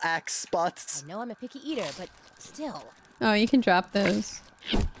valuable axe spots. I know I'm a picky eater, but still. Oh, you can drop those.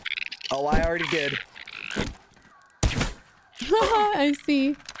 Oh, I already did. I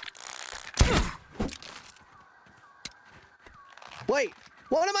see. Wait,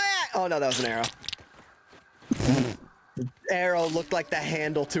 what am I at? Oh no, that was an arrow. The arrow looked like the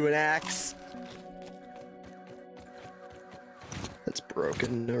handle to an axe. That's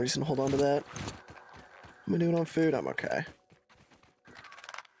broken. No reason to hold on to that. Am I doing on food? I'm okay.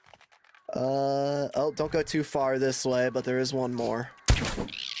 Oh, don't go too far this way, but there is one more.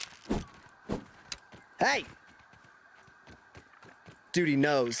 Hey! Dude, he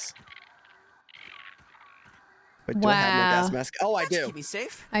knows. Wait, do I have no gas Wow. mask? Oh, I That should do. keep me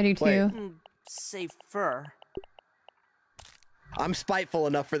safe. I do too. Wait. Safer. I'm spiteful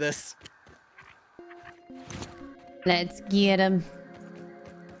enough for this. Let's get him.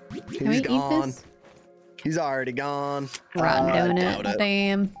 Can we He's gone. eat this? He's already gone. Rotten I doubt donut. it.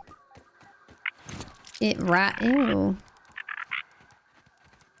 Damn. Ew.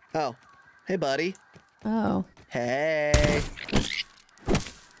 Oh, hey, buddy. Oh. Hey.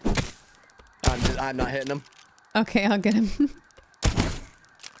 I'm not hitting him. Okay, I'll get him.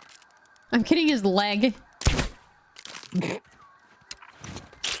 I'm getting his leg.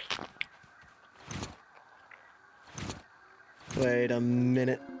 Wait a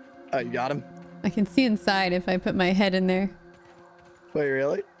minute. Oh, you got him? I can see inside if I put my head in there. Wait,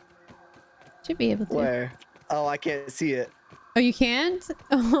 really? Should be able to. Where? Oh, I can't see it. Oh, you can't?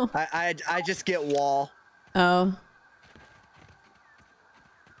 Oh. I just get wall. Oh.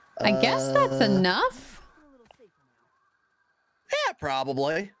 I guess that's enough. Yeah,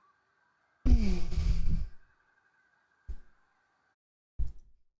 probably.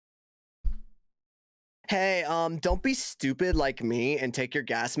 Hey, don't be stupid like me and take your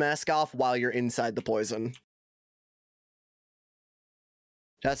gas mask off while you're inside the poison.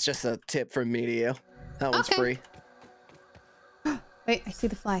 That's just a tip from me to you. That one's free. Wait, I see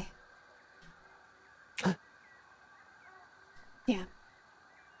the fly. Yeah.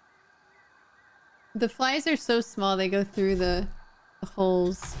 The flies are so small, they go through the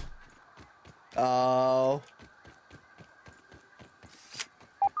holes. Oh.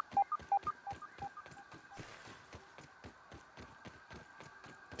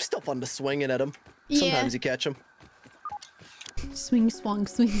 Still fun to swing it at them. Yeah. Sometimes you catch them. Swing, swung,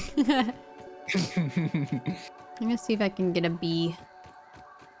 swing. I'm gonna see if I can get a bee.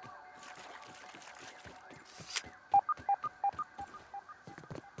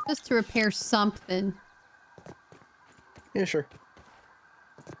 Just to repair something. Yeah, sure.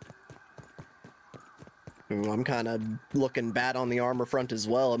 Ooh, I'm kind of looking bad on the armor front as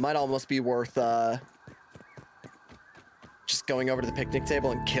well. It might almost be worth just going over to the picnic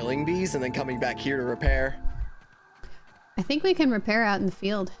table and killing bees and then coming back here to repair. I think we can repair out in the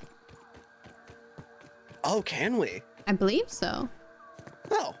field. Oh, can we? I believe so.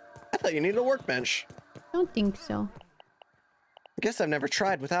 Oh, I thought you needed a workbench. Don't think so. I guess I've never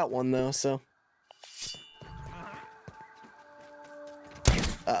tried without one though, so.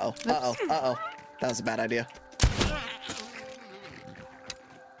 Uh-oh, uh-oh, uh-oh. That was a bad idea.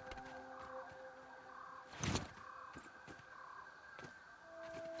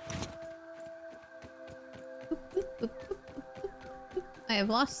 I have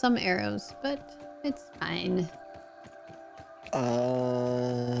lost some arrows, but it's fine.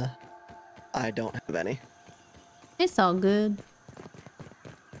 I don't have any. It's all good.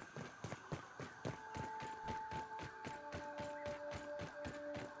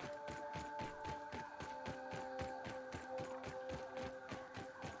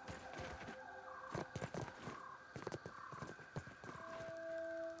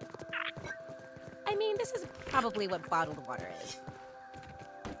 I mean, this is probably what bottled water is.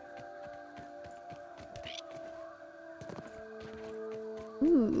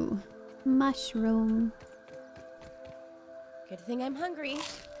 Ooh, mushroom. Good thing I'm hungry.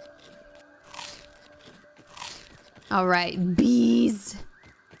 All right, bees.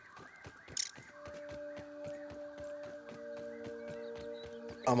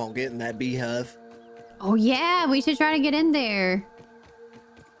 I'm gonna get in that beehive. Oh yeah, we should try to get in there.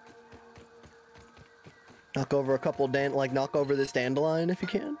 Knock over a couple knock over this dandelion if you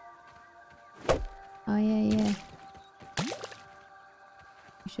can. Oh yeah, yeah.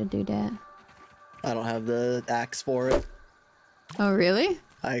 We should do that. I don't have the axe for it. Oh really?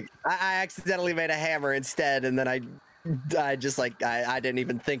 I accidentally made a hammer instead, and then I just like I didn't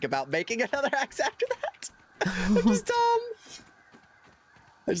even think about making another axe after that. I'm just dumb.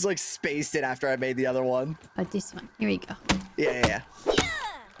 I just like spaced it after I made the other one. Oh, this one. Here we go. Yeah.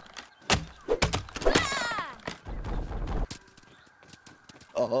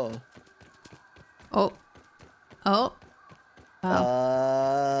 Oh. Oh. Oh.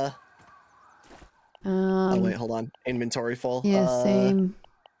 Oh wait, hold on. Inventory full. Yeah, same.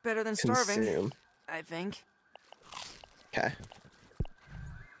 Better than starving, Consume. I think. Okay.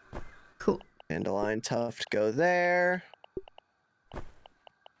 Cool. Dandelion tuft, go there.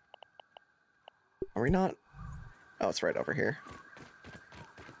 Are we not? Oh, it's right over here.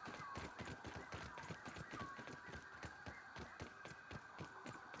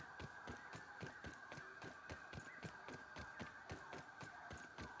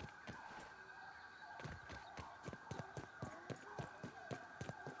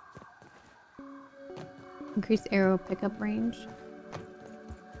 Increase arrow pickup range.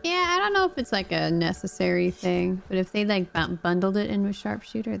 Yeah, I don't know if it's like a necessary thing, but if they like bundled it in with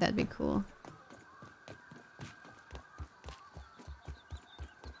sharpshooter, that'd be cool.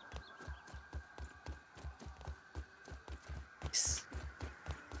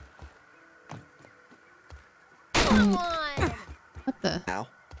 Come on! What the? Ow.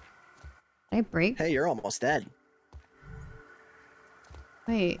 Did I break? Hey, you're almost dead.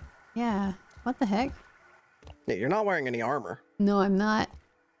 Wait. Yeah. What the heck? Yeah, you're not wearing any armor. No, I'm not.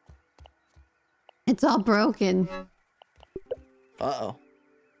 It's all broken. Uh-oh.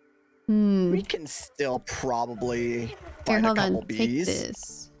 Hmm. We can still probably Here, find a hold couple on. bees. Take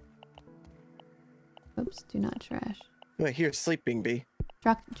this. Oops, do not trash. Wait, here, sleeping bee.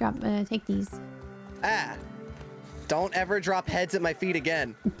 Take these. Ah! Don't ever drop heads at my feet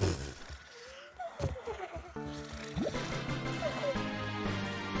again.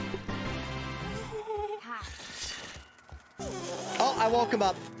 Oh, I woke him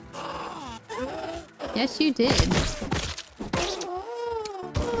up. Yes, you did.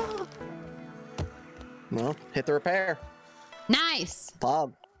 Well, hit the repair. Nice.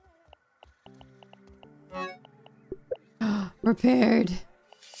 Bob. Repaired.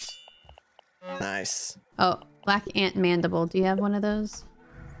 Nice. Oh, black ant mandible. Do you have one of those?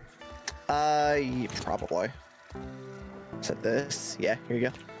 Yeah, probably. Set this. Yeah, here you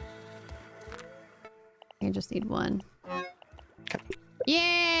go. I just need one. Okay.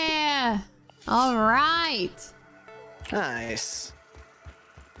 Yeah. All right. Nice.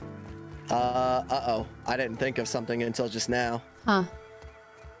 Uh-oh. I didn't think of something until just now. Huh.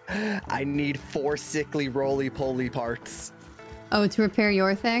 I need 4 sickly roly-poly parts Oh, to repair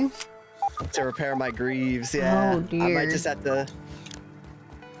your thing? to repair my greaves. Yeah. Oh, dear. I might just have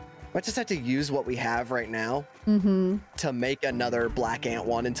to use what we have right now to make another black ant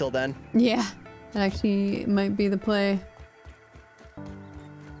one until then. Yeah. That actually might be the play.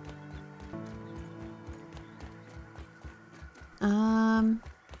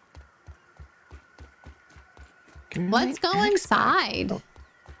 Let's go inside.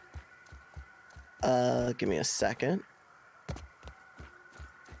 Give me a second.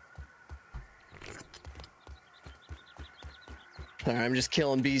 All right, I'm just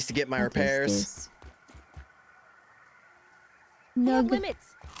killing bees to get my repairs. I No have good.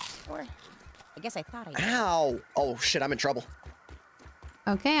 limits. Or, I guess I thought I did. Ow! Oh shit, I'm in trouble.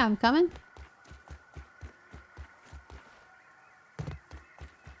 Okay, I'm coming.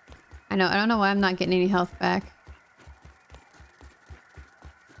 I know. I don't know why I'm not getting any health back.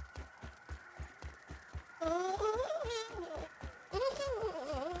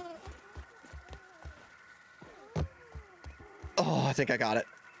 Oh, I think I got it.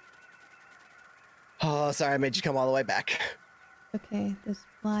 Oh, sorry, I made you come all the way back. Okay, this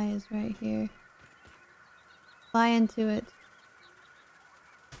fly is right here. Fly into it.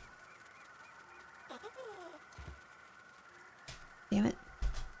 Damn it.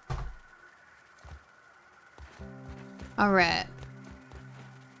 All right.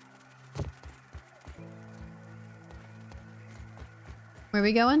 Where are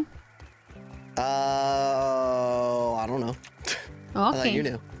we going? I don't know. Oh, I thought okay. you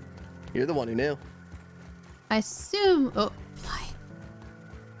knew. You're the one who knew. I assume. Oh, fly.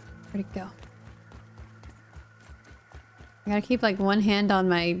 Where'd it go? I gotta keep like one hand on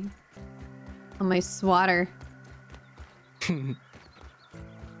my swatter.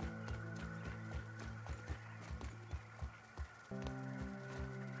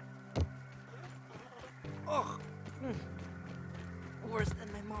 Ugh. Worse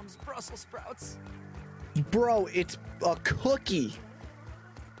than my mom's Brussels sprouts. Bro, it's a cookie.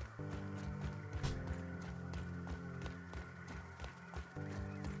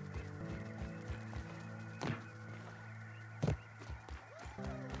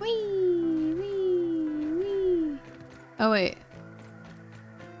 Wee, wee, wee. Oh wait.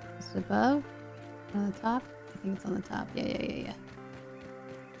 Is it above? On the top? I think it's on the top. Yeah.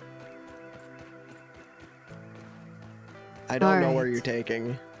 I don't know where Alright. you're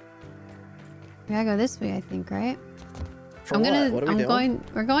taking. We gotta go this way, I think, right? For what? What are we doing?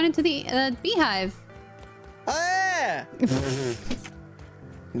 We're going into the beehive. Ah!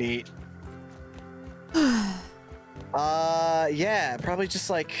 Neat. Yeah, probably just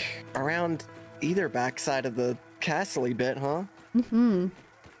like around either backside of the castle-y bit, huh? Mm-hmm.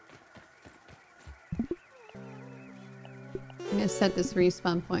 I'm gonna set this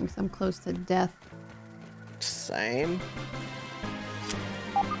respawn point because I'm close to death. Same.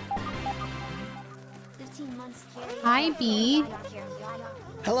 15 months carry. Hi, bee.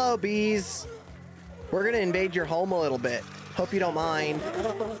 Hello, bees. We're gonna invade your home a little bit. Hope you don't mind.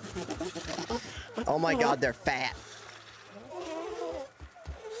 Oh my god, they're fat.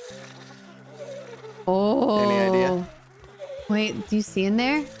 Oh. Any idea? Wait, do you see in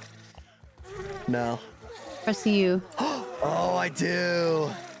there? No. Press you. Oh, I do.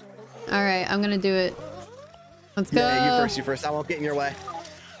 All right, I'm gonna do it. Let's go. Yeah, you first. I won't get in your way.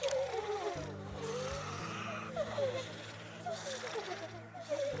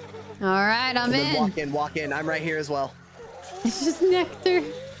 All right, I'm And then in. walk in, walk in. I'm right here as well. It's just nectar.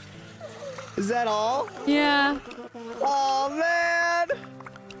 Is that all? Yeah. Oh, man!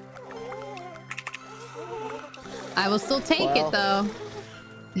 I will still take it, though.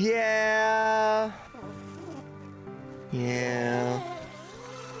 Yeah. Yeah.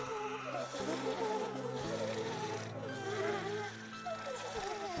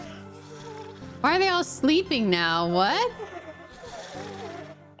 Why are they all sleeping now? What?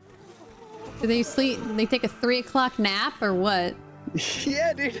 Do they sleep? They take a 3 o'clock nap or what?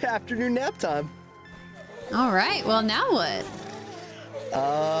 Yeah, dude, afternoon nap time. All right, well, now what?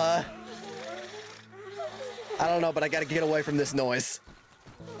 I don't know, but I gotta get away from this noise.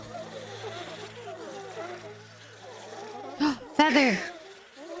 Feather!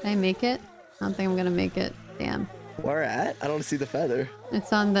 Did I make it? I don't think I'm gonna make it. Damn. Where at? I don't see the feather.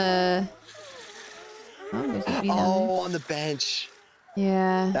 It's on the... Oh, there's a bee down Oh, on the bench. there.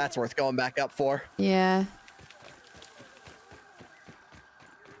 Yeah. That's worth going back up for. Yeah.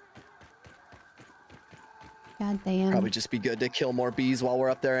 God damn. Probably just be good to kill more bees while we're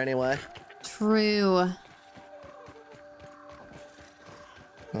up there anyway. True.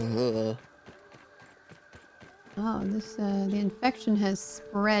 Uh-huh. Oh, this, the infection has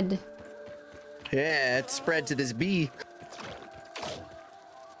spread. Yeah, it spread to this bee.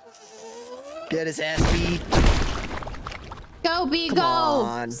 Get his ass, bee. Go, bee, Come go!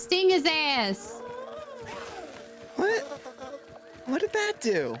 on. Sting his ass! What? What did that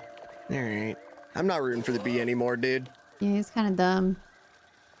do? Alright. I'm not rooting for the bee anymore, dude. Yeah, he's kind of dumb.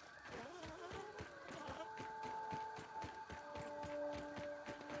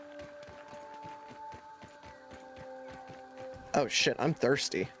 Oh shit, I'm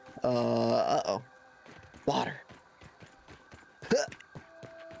thirsty. Uh-oh. Water. Huh.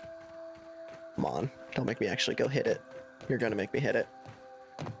 Come on, don't make me actually go hit it. You're gonna make me hit it.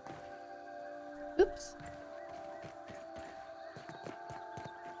 Oops.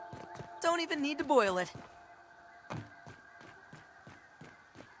 Don't even need to boil it.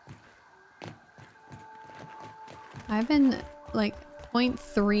 I've been, like,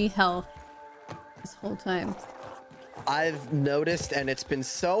 0.3 health this whole time. I've noticed, and it's been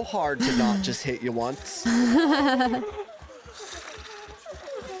so hard to not just hit you once.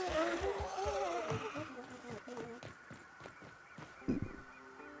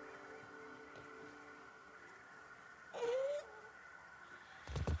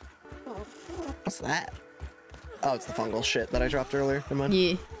 What's that? Oh, it's the fungal shit that I dropped earlier. Never mind.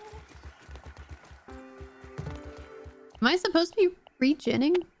 Yeah. Am I supposed to be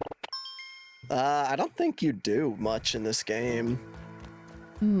regenning? I don't think you do much in this game.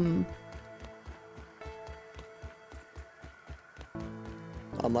 Hmm.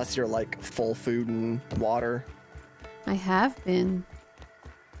 Unless you're like full food and water. I have been.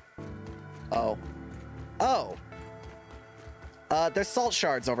 Oh. Oh! There's salt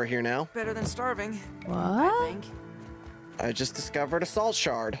shards over here now. Better than starving, I What? think. I just discovered a salt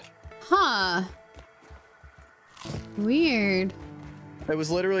shard. Huh. Weird. It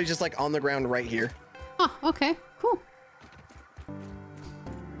was literally just like on the ground right here. Huh, okay, cool.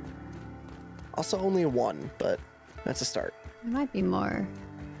 Also only one, but that's a start. There might be more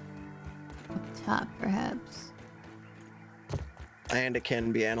up top, perhaps. And it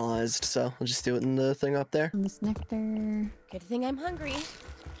can be analyzed, so I'll just do it in the thing up there. And this nectar... Good thing I'm hungry.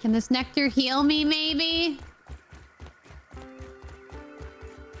 Can this nectar heal me, maybe?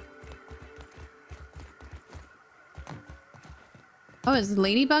 Oh, is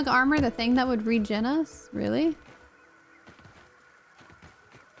ladybug armor the thing that would regen us? Really?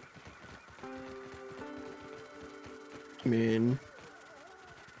 I mean,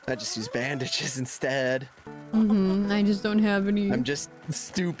 I just use bandages instead. Mm-hmm. I just don't have any I'm just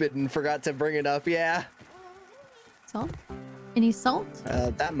stupid and forgot to bring it up, yeah. salt. Any salt?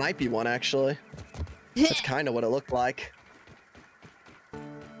 That might be one, actually. That's kind of what it looked like.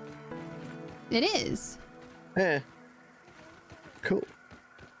 It is. Eh. Cool.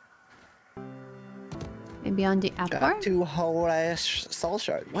 Maybe on the upper? Got two whole ass salt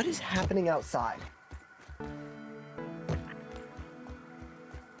shard. What is happening outside?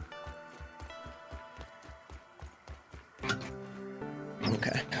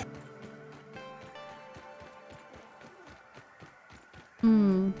 Okay.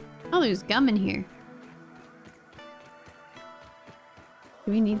 Hmm. Oh, there's gum in here.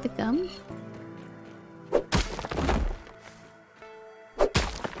 Do we need the gum?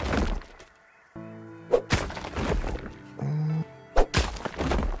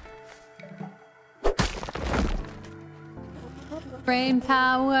 Brain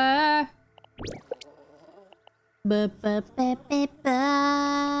power.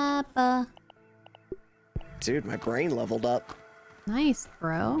 Ba-ba-ba-ba-ba. Dude, my brain leveled up. Nice,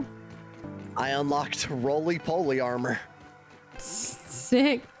 bro. I unlocked roly-poly armor.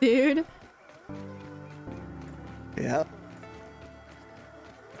 Sick, dude. Yep.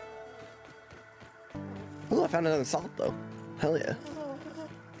 Oh, I found another salt though. Hell yeah.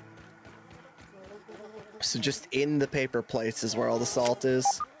 So just in the paper plates is where all the salt is.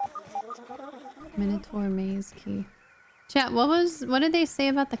 Minotaur maze key. Chat, what did they say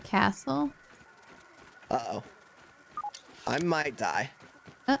about the castle? Uh-oh. I might die.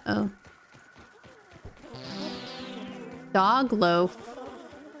 Uh-oh. Dog loaf.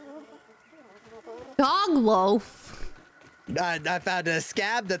 Dog loaf? I found a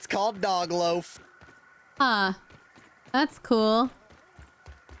scab that's called dog loaf. Huh. That's cool.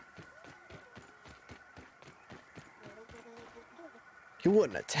 You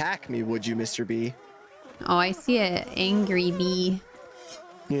wouldn't attack me, would you, Mr. B? Oh, I see an angry bee.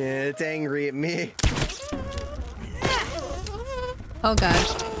 Yeah, it's angry at me. Oh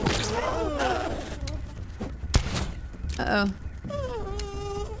gosh. Uh-oh.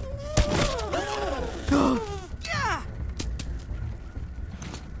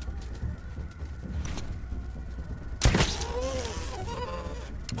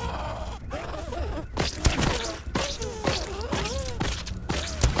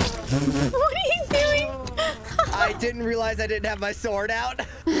 What are you doing? I didn't realize I didn't have my sword out.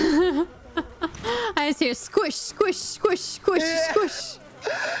 I just hear squish, squish, squish, squish, Yeah. squish.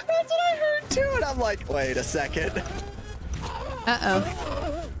 That's what I heard too, and I'm like, wait a second.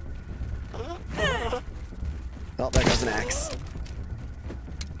 Uh-oh. Oh, there goes an axe.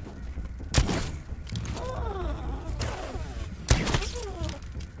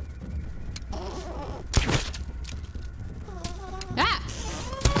 Ah!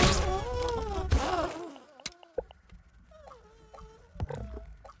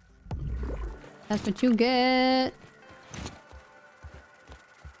 That's what you get.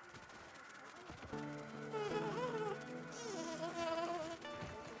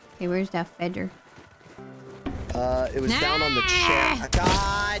 Okay, where's that feather? It was down on the chair.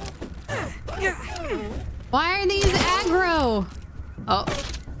 God! Why are these aggro? Oh.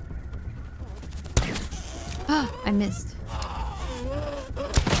 Oh, I missed.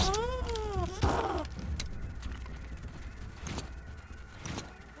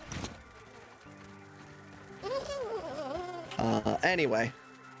 Anyway.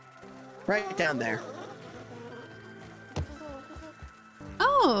 Right down there.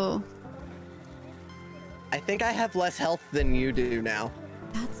 Oh. I think I have less health than you do now.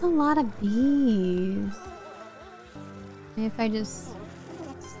 That's a lot of bees. If I just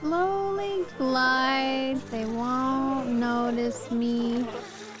slowly glide, they won't notice me.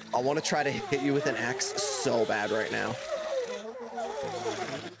 I want to try to hit you with an axe so bad right now.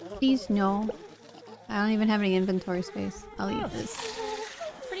 Please, no. I don't even have any inventory space. I'll eat this.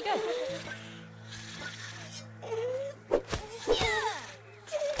 It's pretty good.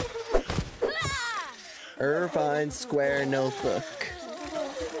 Irvine Square Notebook.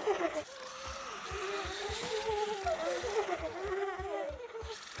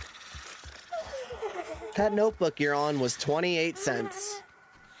 That notebook you're on was 28 cents.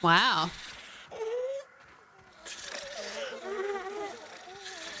 Wow.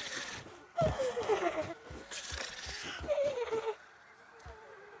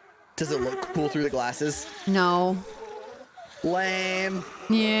 Does it look cool through the glasses? No. Lame.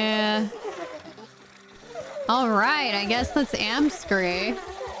 Yeah. All right, I guess let's Amscray.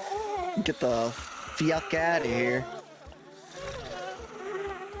 Get the fuck out of here.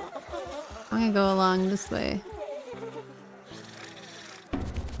 I'm gonna go along this way. I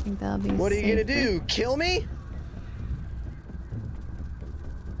think that'll be What are you gonna safer. do? Kill me?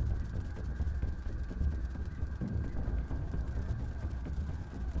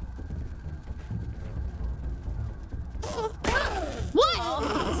 What?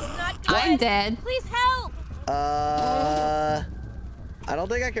 This is not good. I'm dead. Please help. I don't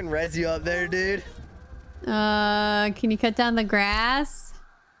think I can res you up there, dude. Can you cut down the grass?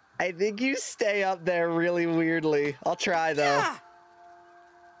 I think you stay up there really weirdly. I'll try though. Yeah.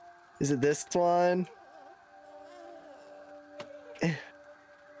 Is it this one?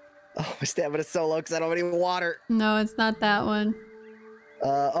 Oh, my stamina's so low because I don't have any water. No, it's not that one.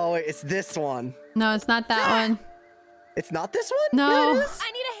 Oh wait, it's this one. No, it's not that one. It's not this one? No. Yeah, it is.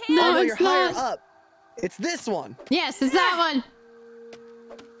 I need a hand. No, Oh, no, it's you're higher not. up. It's this one. Yes, it's that one.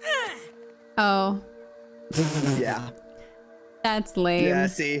 Oh, Yeah. that's lame. Yeah,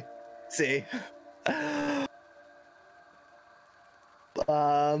 see. See.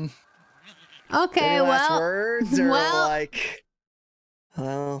 Okay, Any last well, words or well, like,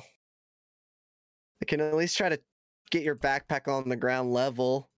 well, I can at least try to get your backpack on the ground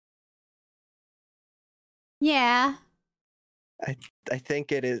level. yeah. I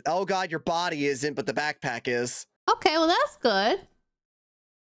think it is. Oh God, your body isn't, but the backpack is. Okay, well that's good.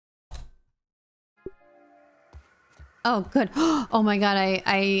 Oh, good. Oh my god,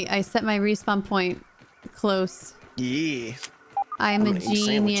 I set my respawn point close. Yeah. I'm a gonna eat a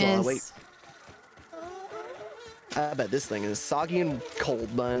sandwich while I wait. genius. I bet this thing is soggy and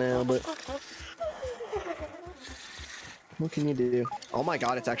cold by now, but what can you do? Oh my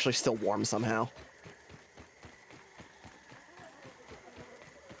God, it's actually still warm somehow.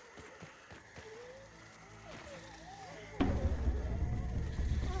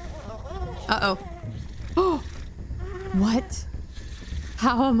 Uh-oh. Oh! What?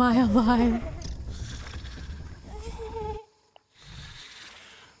 How am I alive?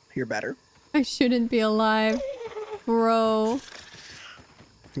 You're better. I shouldn't be alive. Bro.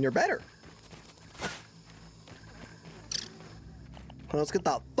 You're better. Well, let's get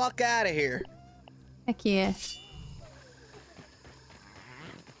the fuck out of here. Heck yeah.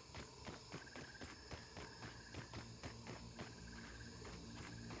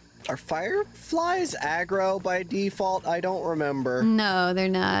 Are fireflies aggro by default? I don't remember. No, they're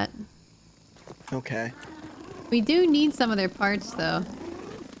not. Okay. We do need some of their parts, though.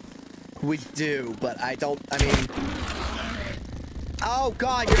 We do, but I mean... Oh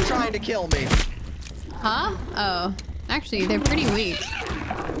God, you're trying to kill me. Huh? Oh. Actually, they're pretty weak.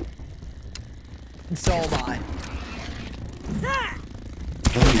 So am I.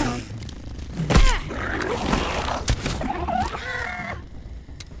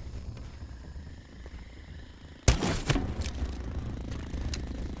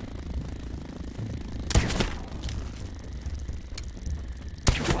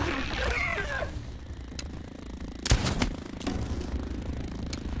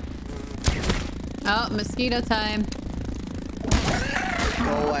 Oh, mosquito time.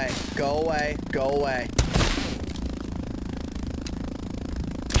 Go away, go away, go away.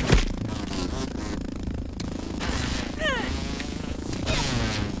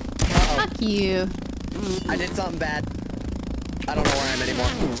 Fuck you. I did something bad. I don't know where I am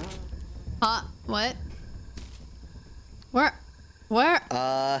anymore. Huh? What? Where? Where?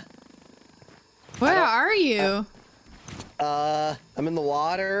 Where are you? I'm in the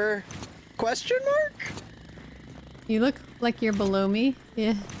water. Question mark? You look like you're below me.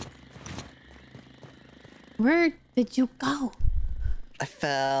 Yeah. Where did you go? I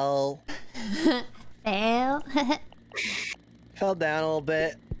fell. Fell. Fell down a little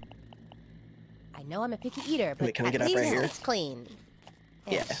bit. I know I'm a picky eater, but Wait, can we at get up least right here? it's clean.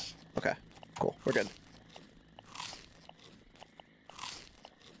 Yeah. Okay. Cool. We're good.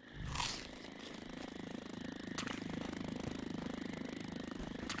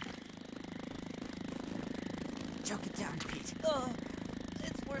 Choke it down, Pete. Oh,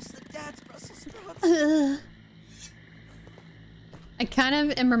 it's worse than Dad's Brussels sprouts. I kind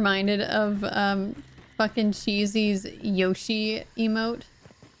of am reminded of fucking Cheesy's Yoshi emote.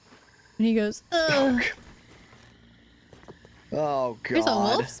 And he goes, ugh. Oh God. There's a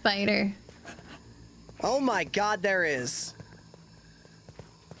wolf spider. Oh my God, there is.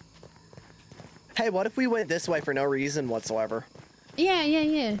 Hey, what if we went this way for no reason whatsoever? Yeah, yeah,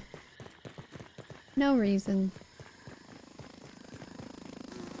 yeah. No reason.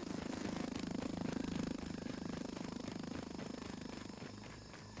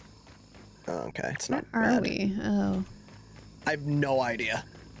 Okay, it's Where not are bad. we? Oh. I have no idea.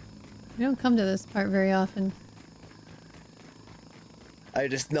 We don't come to this part very often. I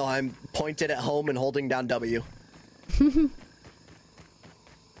just know I'm pointed at home and holding down W.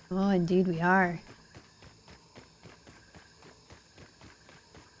 Oh, indeed we are.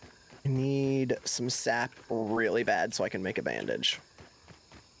 I need some sap really bad so I can make a bandage.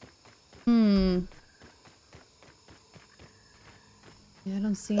 Hmm. Yeah, I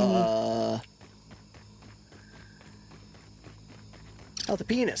don't see any. Oh, the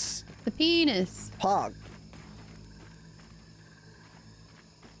penis. The penis. Pog.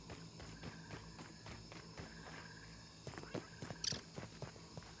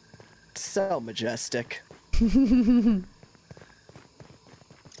 So majestic.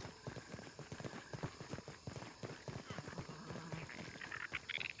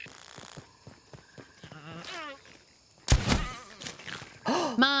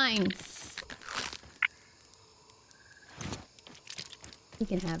 Mine. You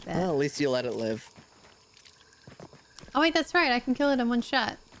can have that. Well, at least you let it live. Oh wait, that's right. I can kill it in one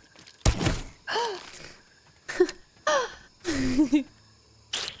shot.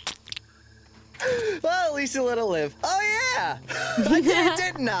 Well, at least you let it live. Oh yeah, I did,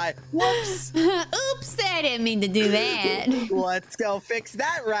 didn't I? Whoops. Oops, I didn't mean to do that. Let's go fix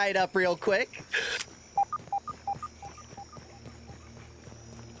that right up real quick.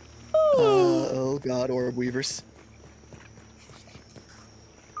 Oh god, orb weavers.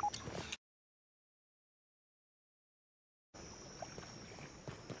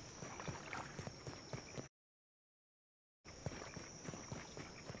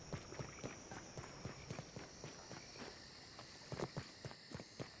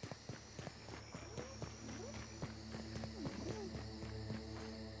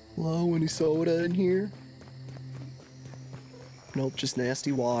 Hello, any soda in here? Nope, just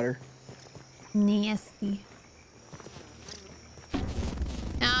nasty water. Nasty.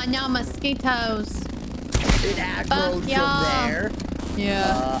 Oh, no mosquitoes. It aggroed from y'all. there.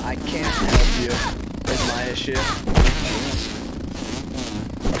 Yeah. I can't help you. Is my issue.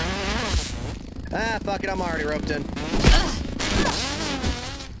 Ah, fuck it, I'm already roped in.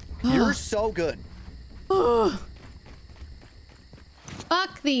 You're so good.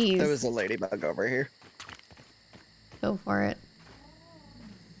 Fuck these. There was a ladybug over here. Go for it.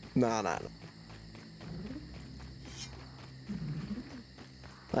 No.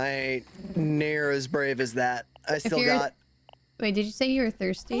 I ain't near as brave as that. I still got... Wait, did you say you were They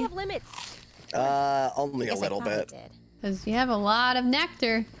thirsty? have limits. Only a Guess I little probably bit. did. Because you have a lot of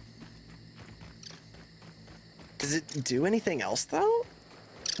nectar. Does it do anything else, though?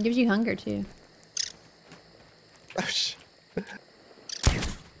 It gives you hunger, too. Oh, sh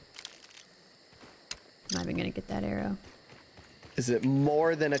I'm not even gonna get that arrow. Is it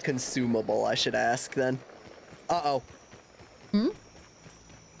more than a consumable, I should ask, then? Uh-oh. Hmm?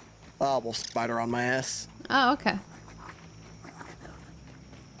 Oh, well, spider on my ass. Oh, okay.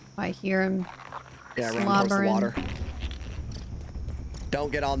 I hear him. Yeah, run towards the slobbering. water.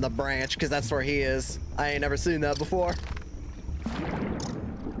 Don't get on the branch, because that's where he is. I ain't never seen that before.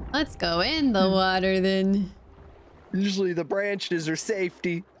 Let's go in the water, then. Usually the branches are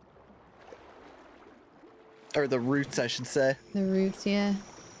safety. Or the roots, I should say. The roots, yeah.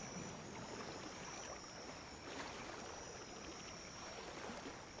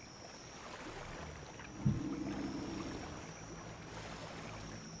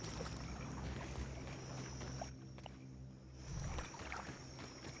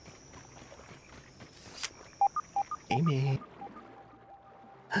 Amy.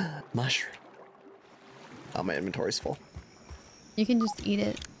 Mushroom. Oh, my inventory's full. You can just eat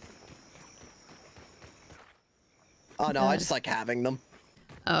it. Oh, no, I just like having them.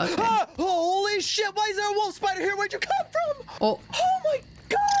 Oh, okay. Ah, holy shit, why is there a wolf spider here? Where'd you come from? Oh. Oh my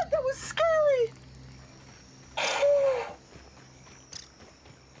god, that was scary.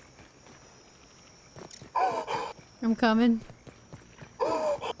 I'm coming.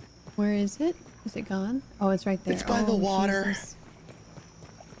 Where is it? Is it gone? Oh, it's right there. It's by the water. Jesus.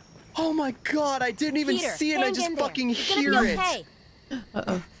 Oh my god, I didn't even Peter, see it. I hang just in there. fucking You're hear gonna be it. okay.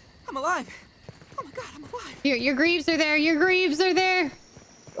 Uh-oh. I'm alive. Oh my god, I'm alive. Your greaves are there. Your greaves are there.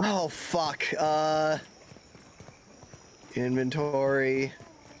 Oh fuck. Inventory.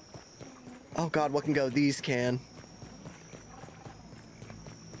 Oh god, what can go? These can.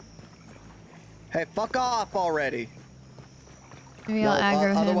 Hey, fuck off already. Maybe I'll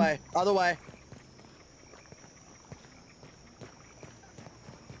aggro other him. way. Other way.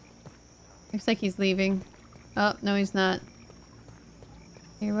 Looks like he's leaving. Oh, no, he's not.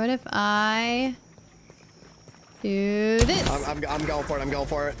 Here, what if I do this? I'm going for it. I'm going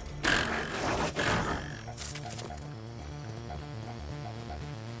for it.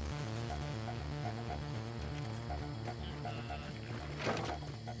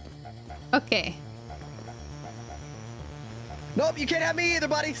 Okay. Nope, you can't have me either,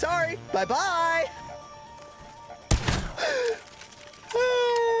 buddy. Sorry. Bye-bye.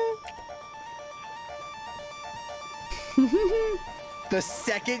 The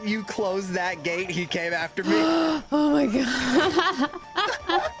second you closed that gate, he came after me. Oh my god.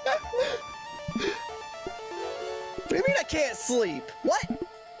 What do you mean I can't sleep? What?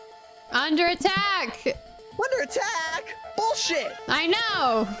 Under attack. Under attack? Bullshit. I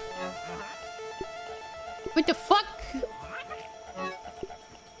know. What the fuck?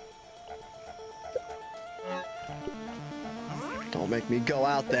 Don't make me go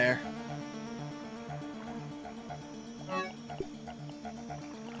out there.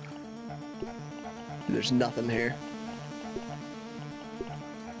 There's nothing here.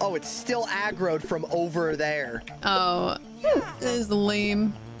 Oh, it's still aggroed from over there. Oh, this is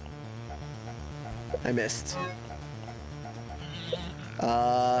lame. I missed.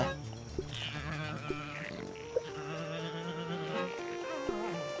 Nice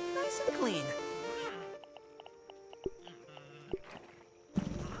and clean.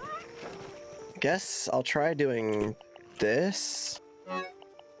 Guess I'll try doing this.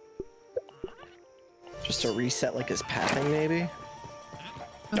 Just to reset like his pathing, maybe?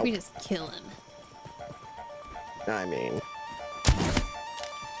 Or if we just kill him. I mean...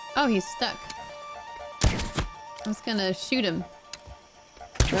 Oh, he's stuck. I was gonna shoot him. Oh,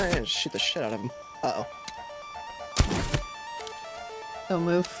 yeah, just shoot the shit out of him. Uh-oh. Don't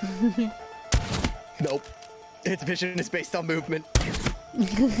move. Nope. Its vision is based on movement.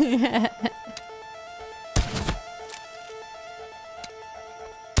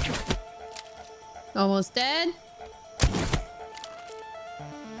 Almost dead.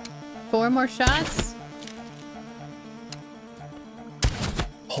 4 more shots.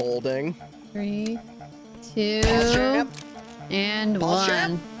 Holding. 3, 2, Pause, champ. and Pause, 1.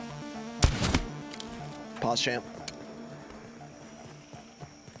 champ. Pause, champ.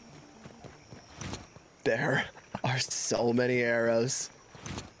 There are so many arrows.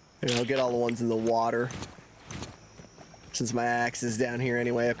 Here, I'll get all the ones in the water. Since my axe is down here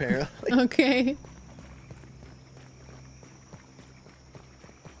anyway, apparently. Okay.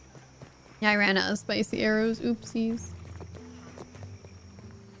 Yeah, I ran out of spicy arrows. Oopsies.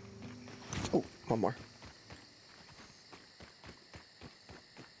 Oh, one more.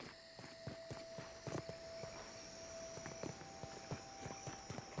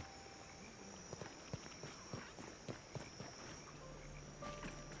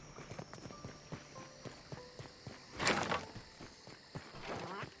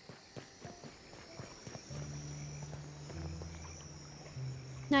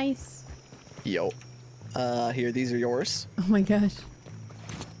 Nice. Yo. Here, these are yours. Oh my gosh.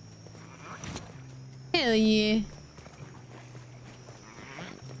 Hell yeah.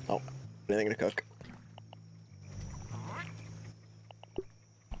 Oh, anything to cook.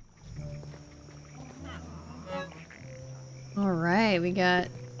 All right, we got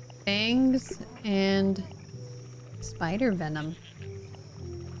fangs and spider venom.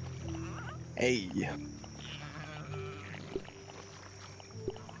 Hey.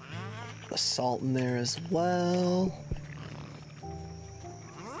 The salt in there as well.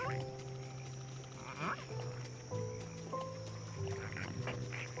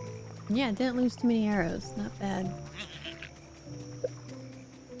 Yeah, didn't lose too many arrows. Not bad.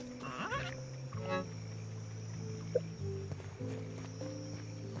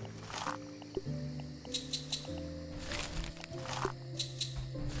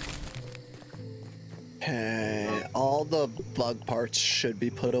 Okay, all the bug parts should be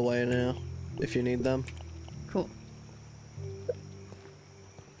put away now, if you need them. Cool.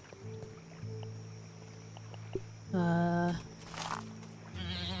 How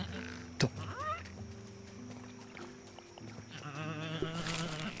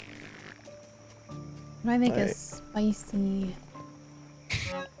do I make a Right. spicy?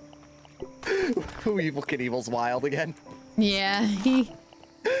 Who Evil Knievel's wild again? Yeah,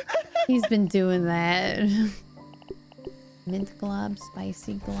 he's been doing that. Mint glob,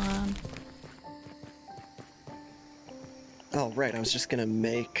 spicy glob. Oh, right, I was just gonna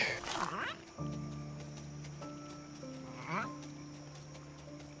make...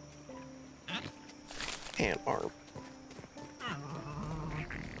 ant arm.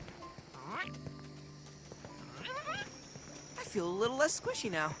 I feel a little less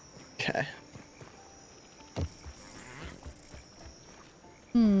squishy now. Okay.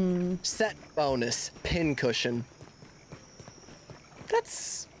 Set bonus, pin cushion.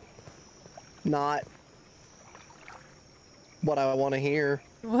 That's not what I want to hear.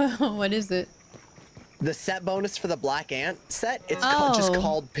 Whoa, what is it? The set bonus for the black ant set, it's just Oh.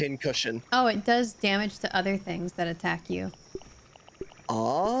 called pin cushion. Oh, it does damage to other things that attack you.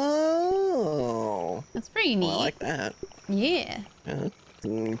 Oh. That's pretty neat. Well, I like that. Yeah. Yeah.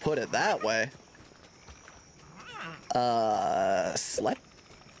 Put it that way. Slep?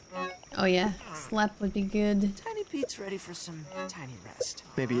 Oh yeah, slep would be good. Tiny Pete's ready for some tiny rest.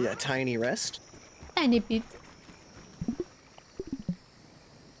 Maybe a tiny rest? Tiny bit.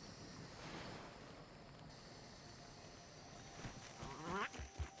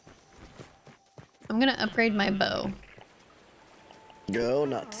 I'm gonna upgrade my bow. Go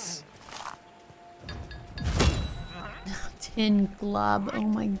nuts. 10 glob, oh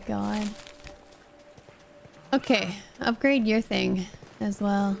my god. Okay, upgrade your thing as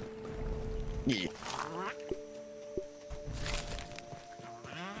well. Yeah.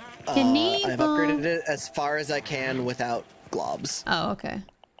 Knievel. I've upgraded it as far as I can without globs. Oh, okay.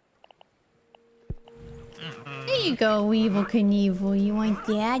 There you go, Weevil Knievel. You want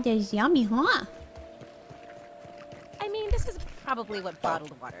that? That's yummy, huh? I mean, this is probably what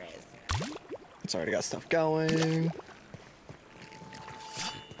bottled water is. It's already got stuff going.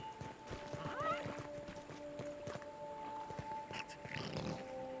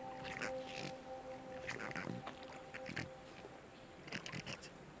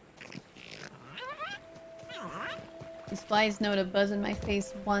 These flies know to buzz in my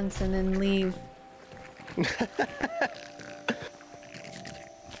face once and then leave.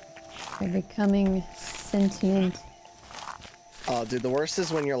 They're becoming sentient. Oh, dude, the worst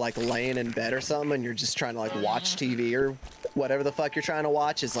is when you're like laying in bed or something and you're just trying to like watch TV or whatever the fuck you're trying to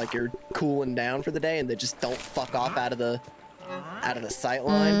watch. Is like you're cooling down for the day and they just don't fuck off out of the sight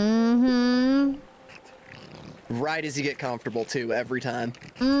line. Mm-hmm. Right as you get comfortable too, every time.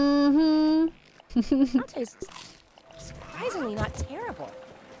 Mm-hmm. That tastes surprisingly not terrible.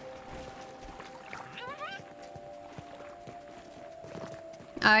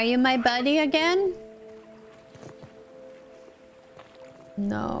 Are you my buddy again?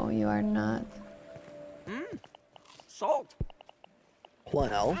 No, you are not. Salt.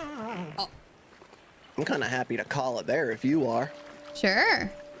 Well, I'm kind of happy to call it there if you are.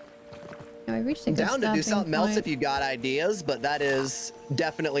 Sure. No, I reached a good Down to do stopping something else point. if you got ideas, but that is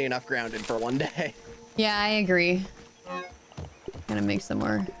definitely enough grounded for one day. Yeah, I agree. Gonna make some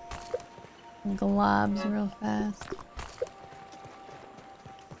more globs real fast.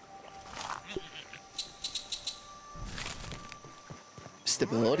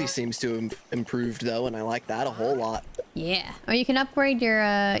 Stability seems to have improved though, and I like that a whole lot. Yeah. Oh, you can upgrade your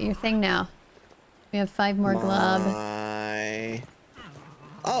thing now. We have 5 more glob.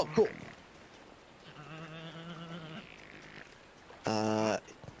 Oh, cool.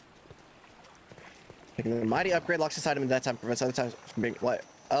 Taking the mighty upgrade locks this item at that time, prevents other times from being what?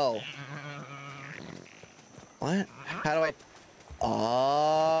 Oh. What? How do I?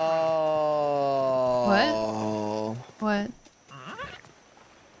 Oh. What?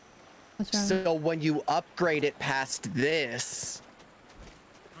 What's wrong? So when you upgrade it past this,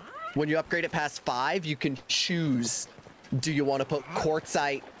 when you upgrade it past 5, you can choose. Do you want to put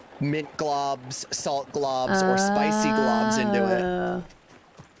quartzite, mint globs, salt globs, or spicy globs into it?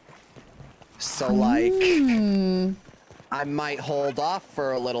 So like, I might hold off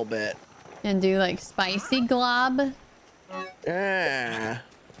for a little bit. And do like spicy glob? Yeah.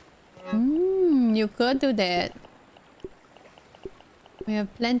 You could do that. We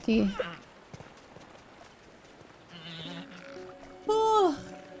have plenty. Oh.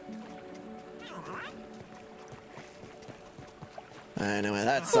 Anyway,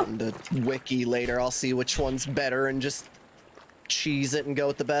 that's something to wiki later. I'll see which one's better and just cheese it and go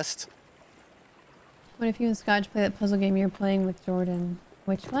with the best. What if you and Skadj play that puzzle game you're playing with Jordan?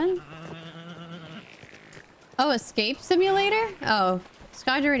 Which one? Oh, Escape Simulator? Oh,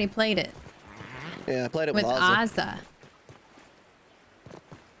 Skadj already played it. Yeah, I played it with Ozza.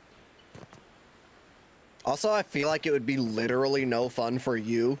 Also, I feel like it would be literally no fun for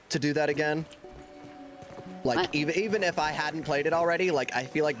you to do that again. Like, What? even if I hadn't played it already, like, I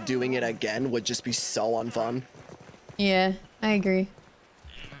feel like doing it again would just be so unfun. Yeah, I agree.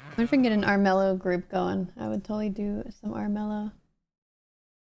 What if we can get an Armello group going? I would totally do some Armello.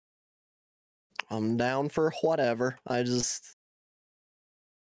 I'm down for whatever. I just...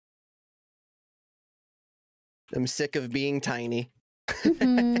 I'm sick of being tiny.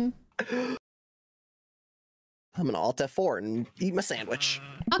 Mhm. I'm gonna Alt F4 and eat my sandwich.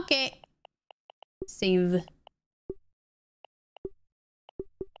 Okay. Save.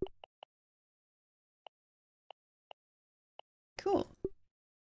 Cool.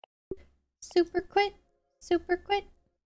 Super quit. Super quit.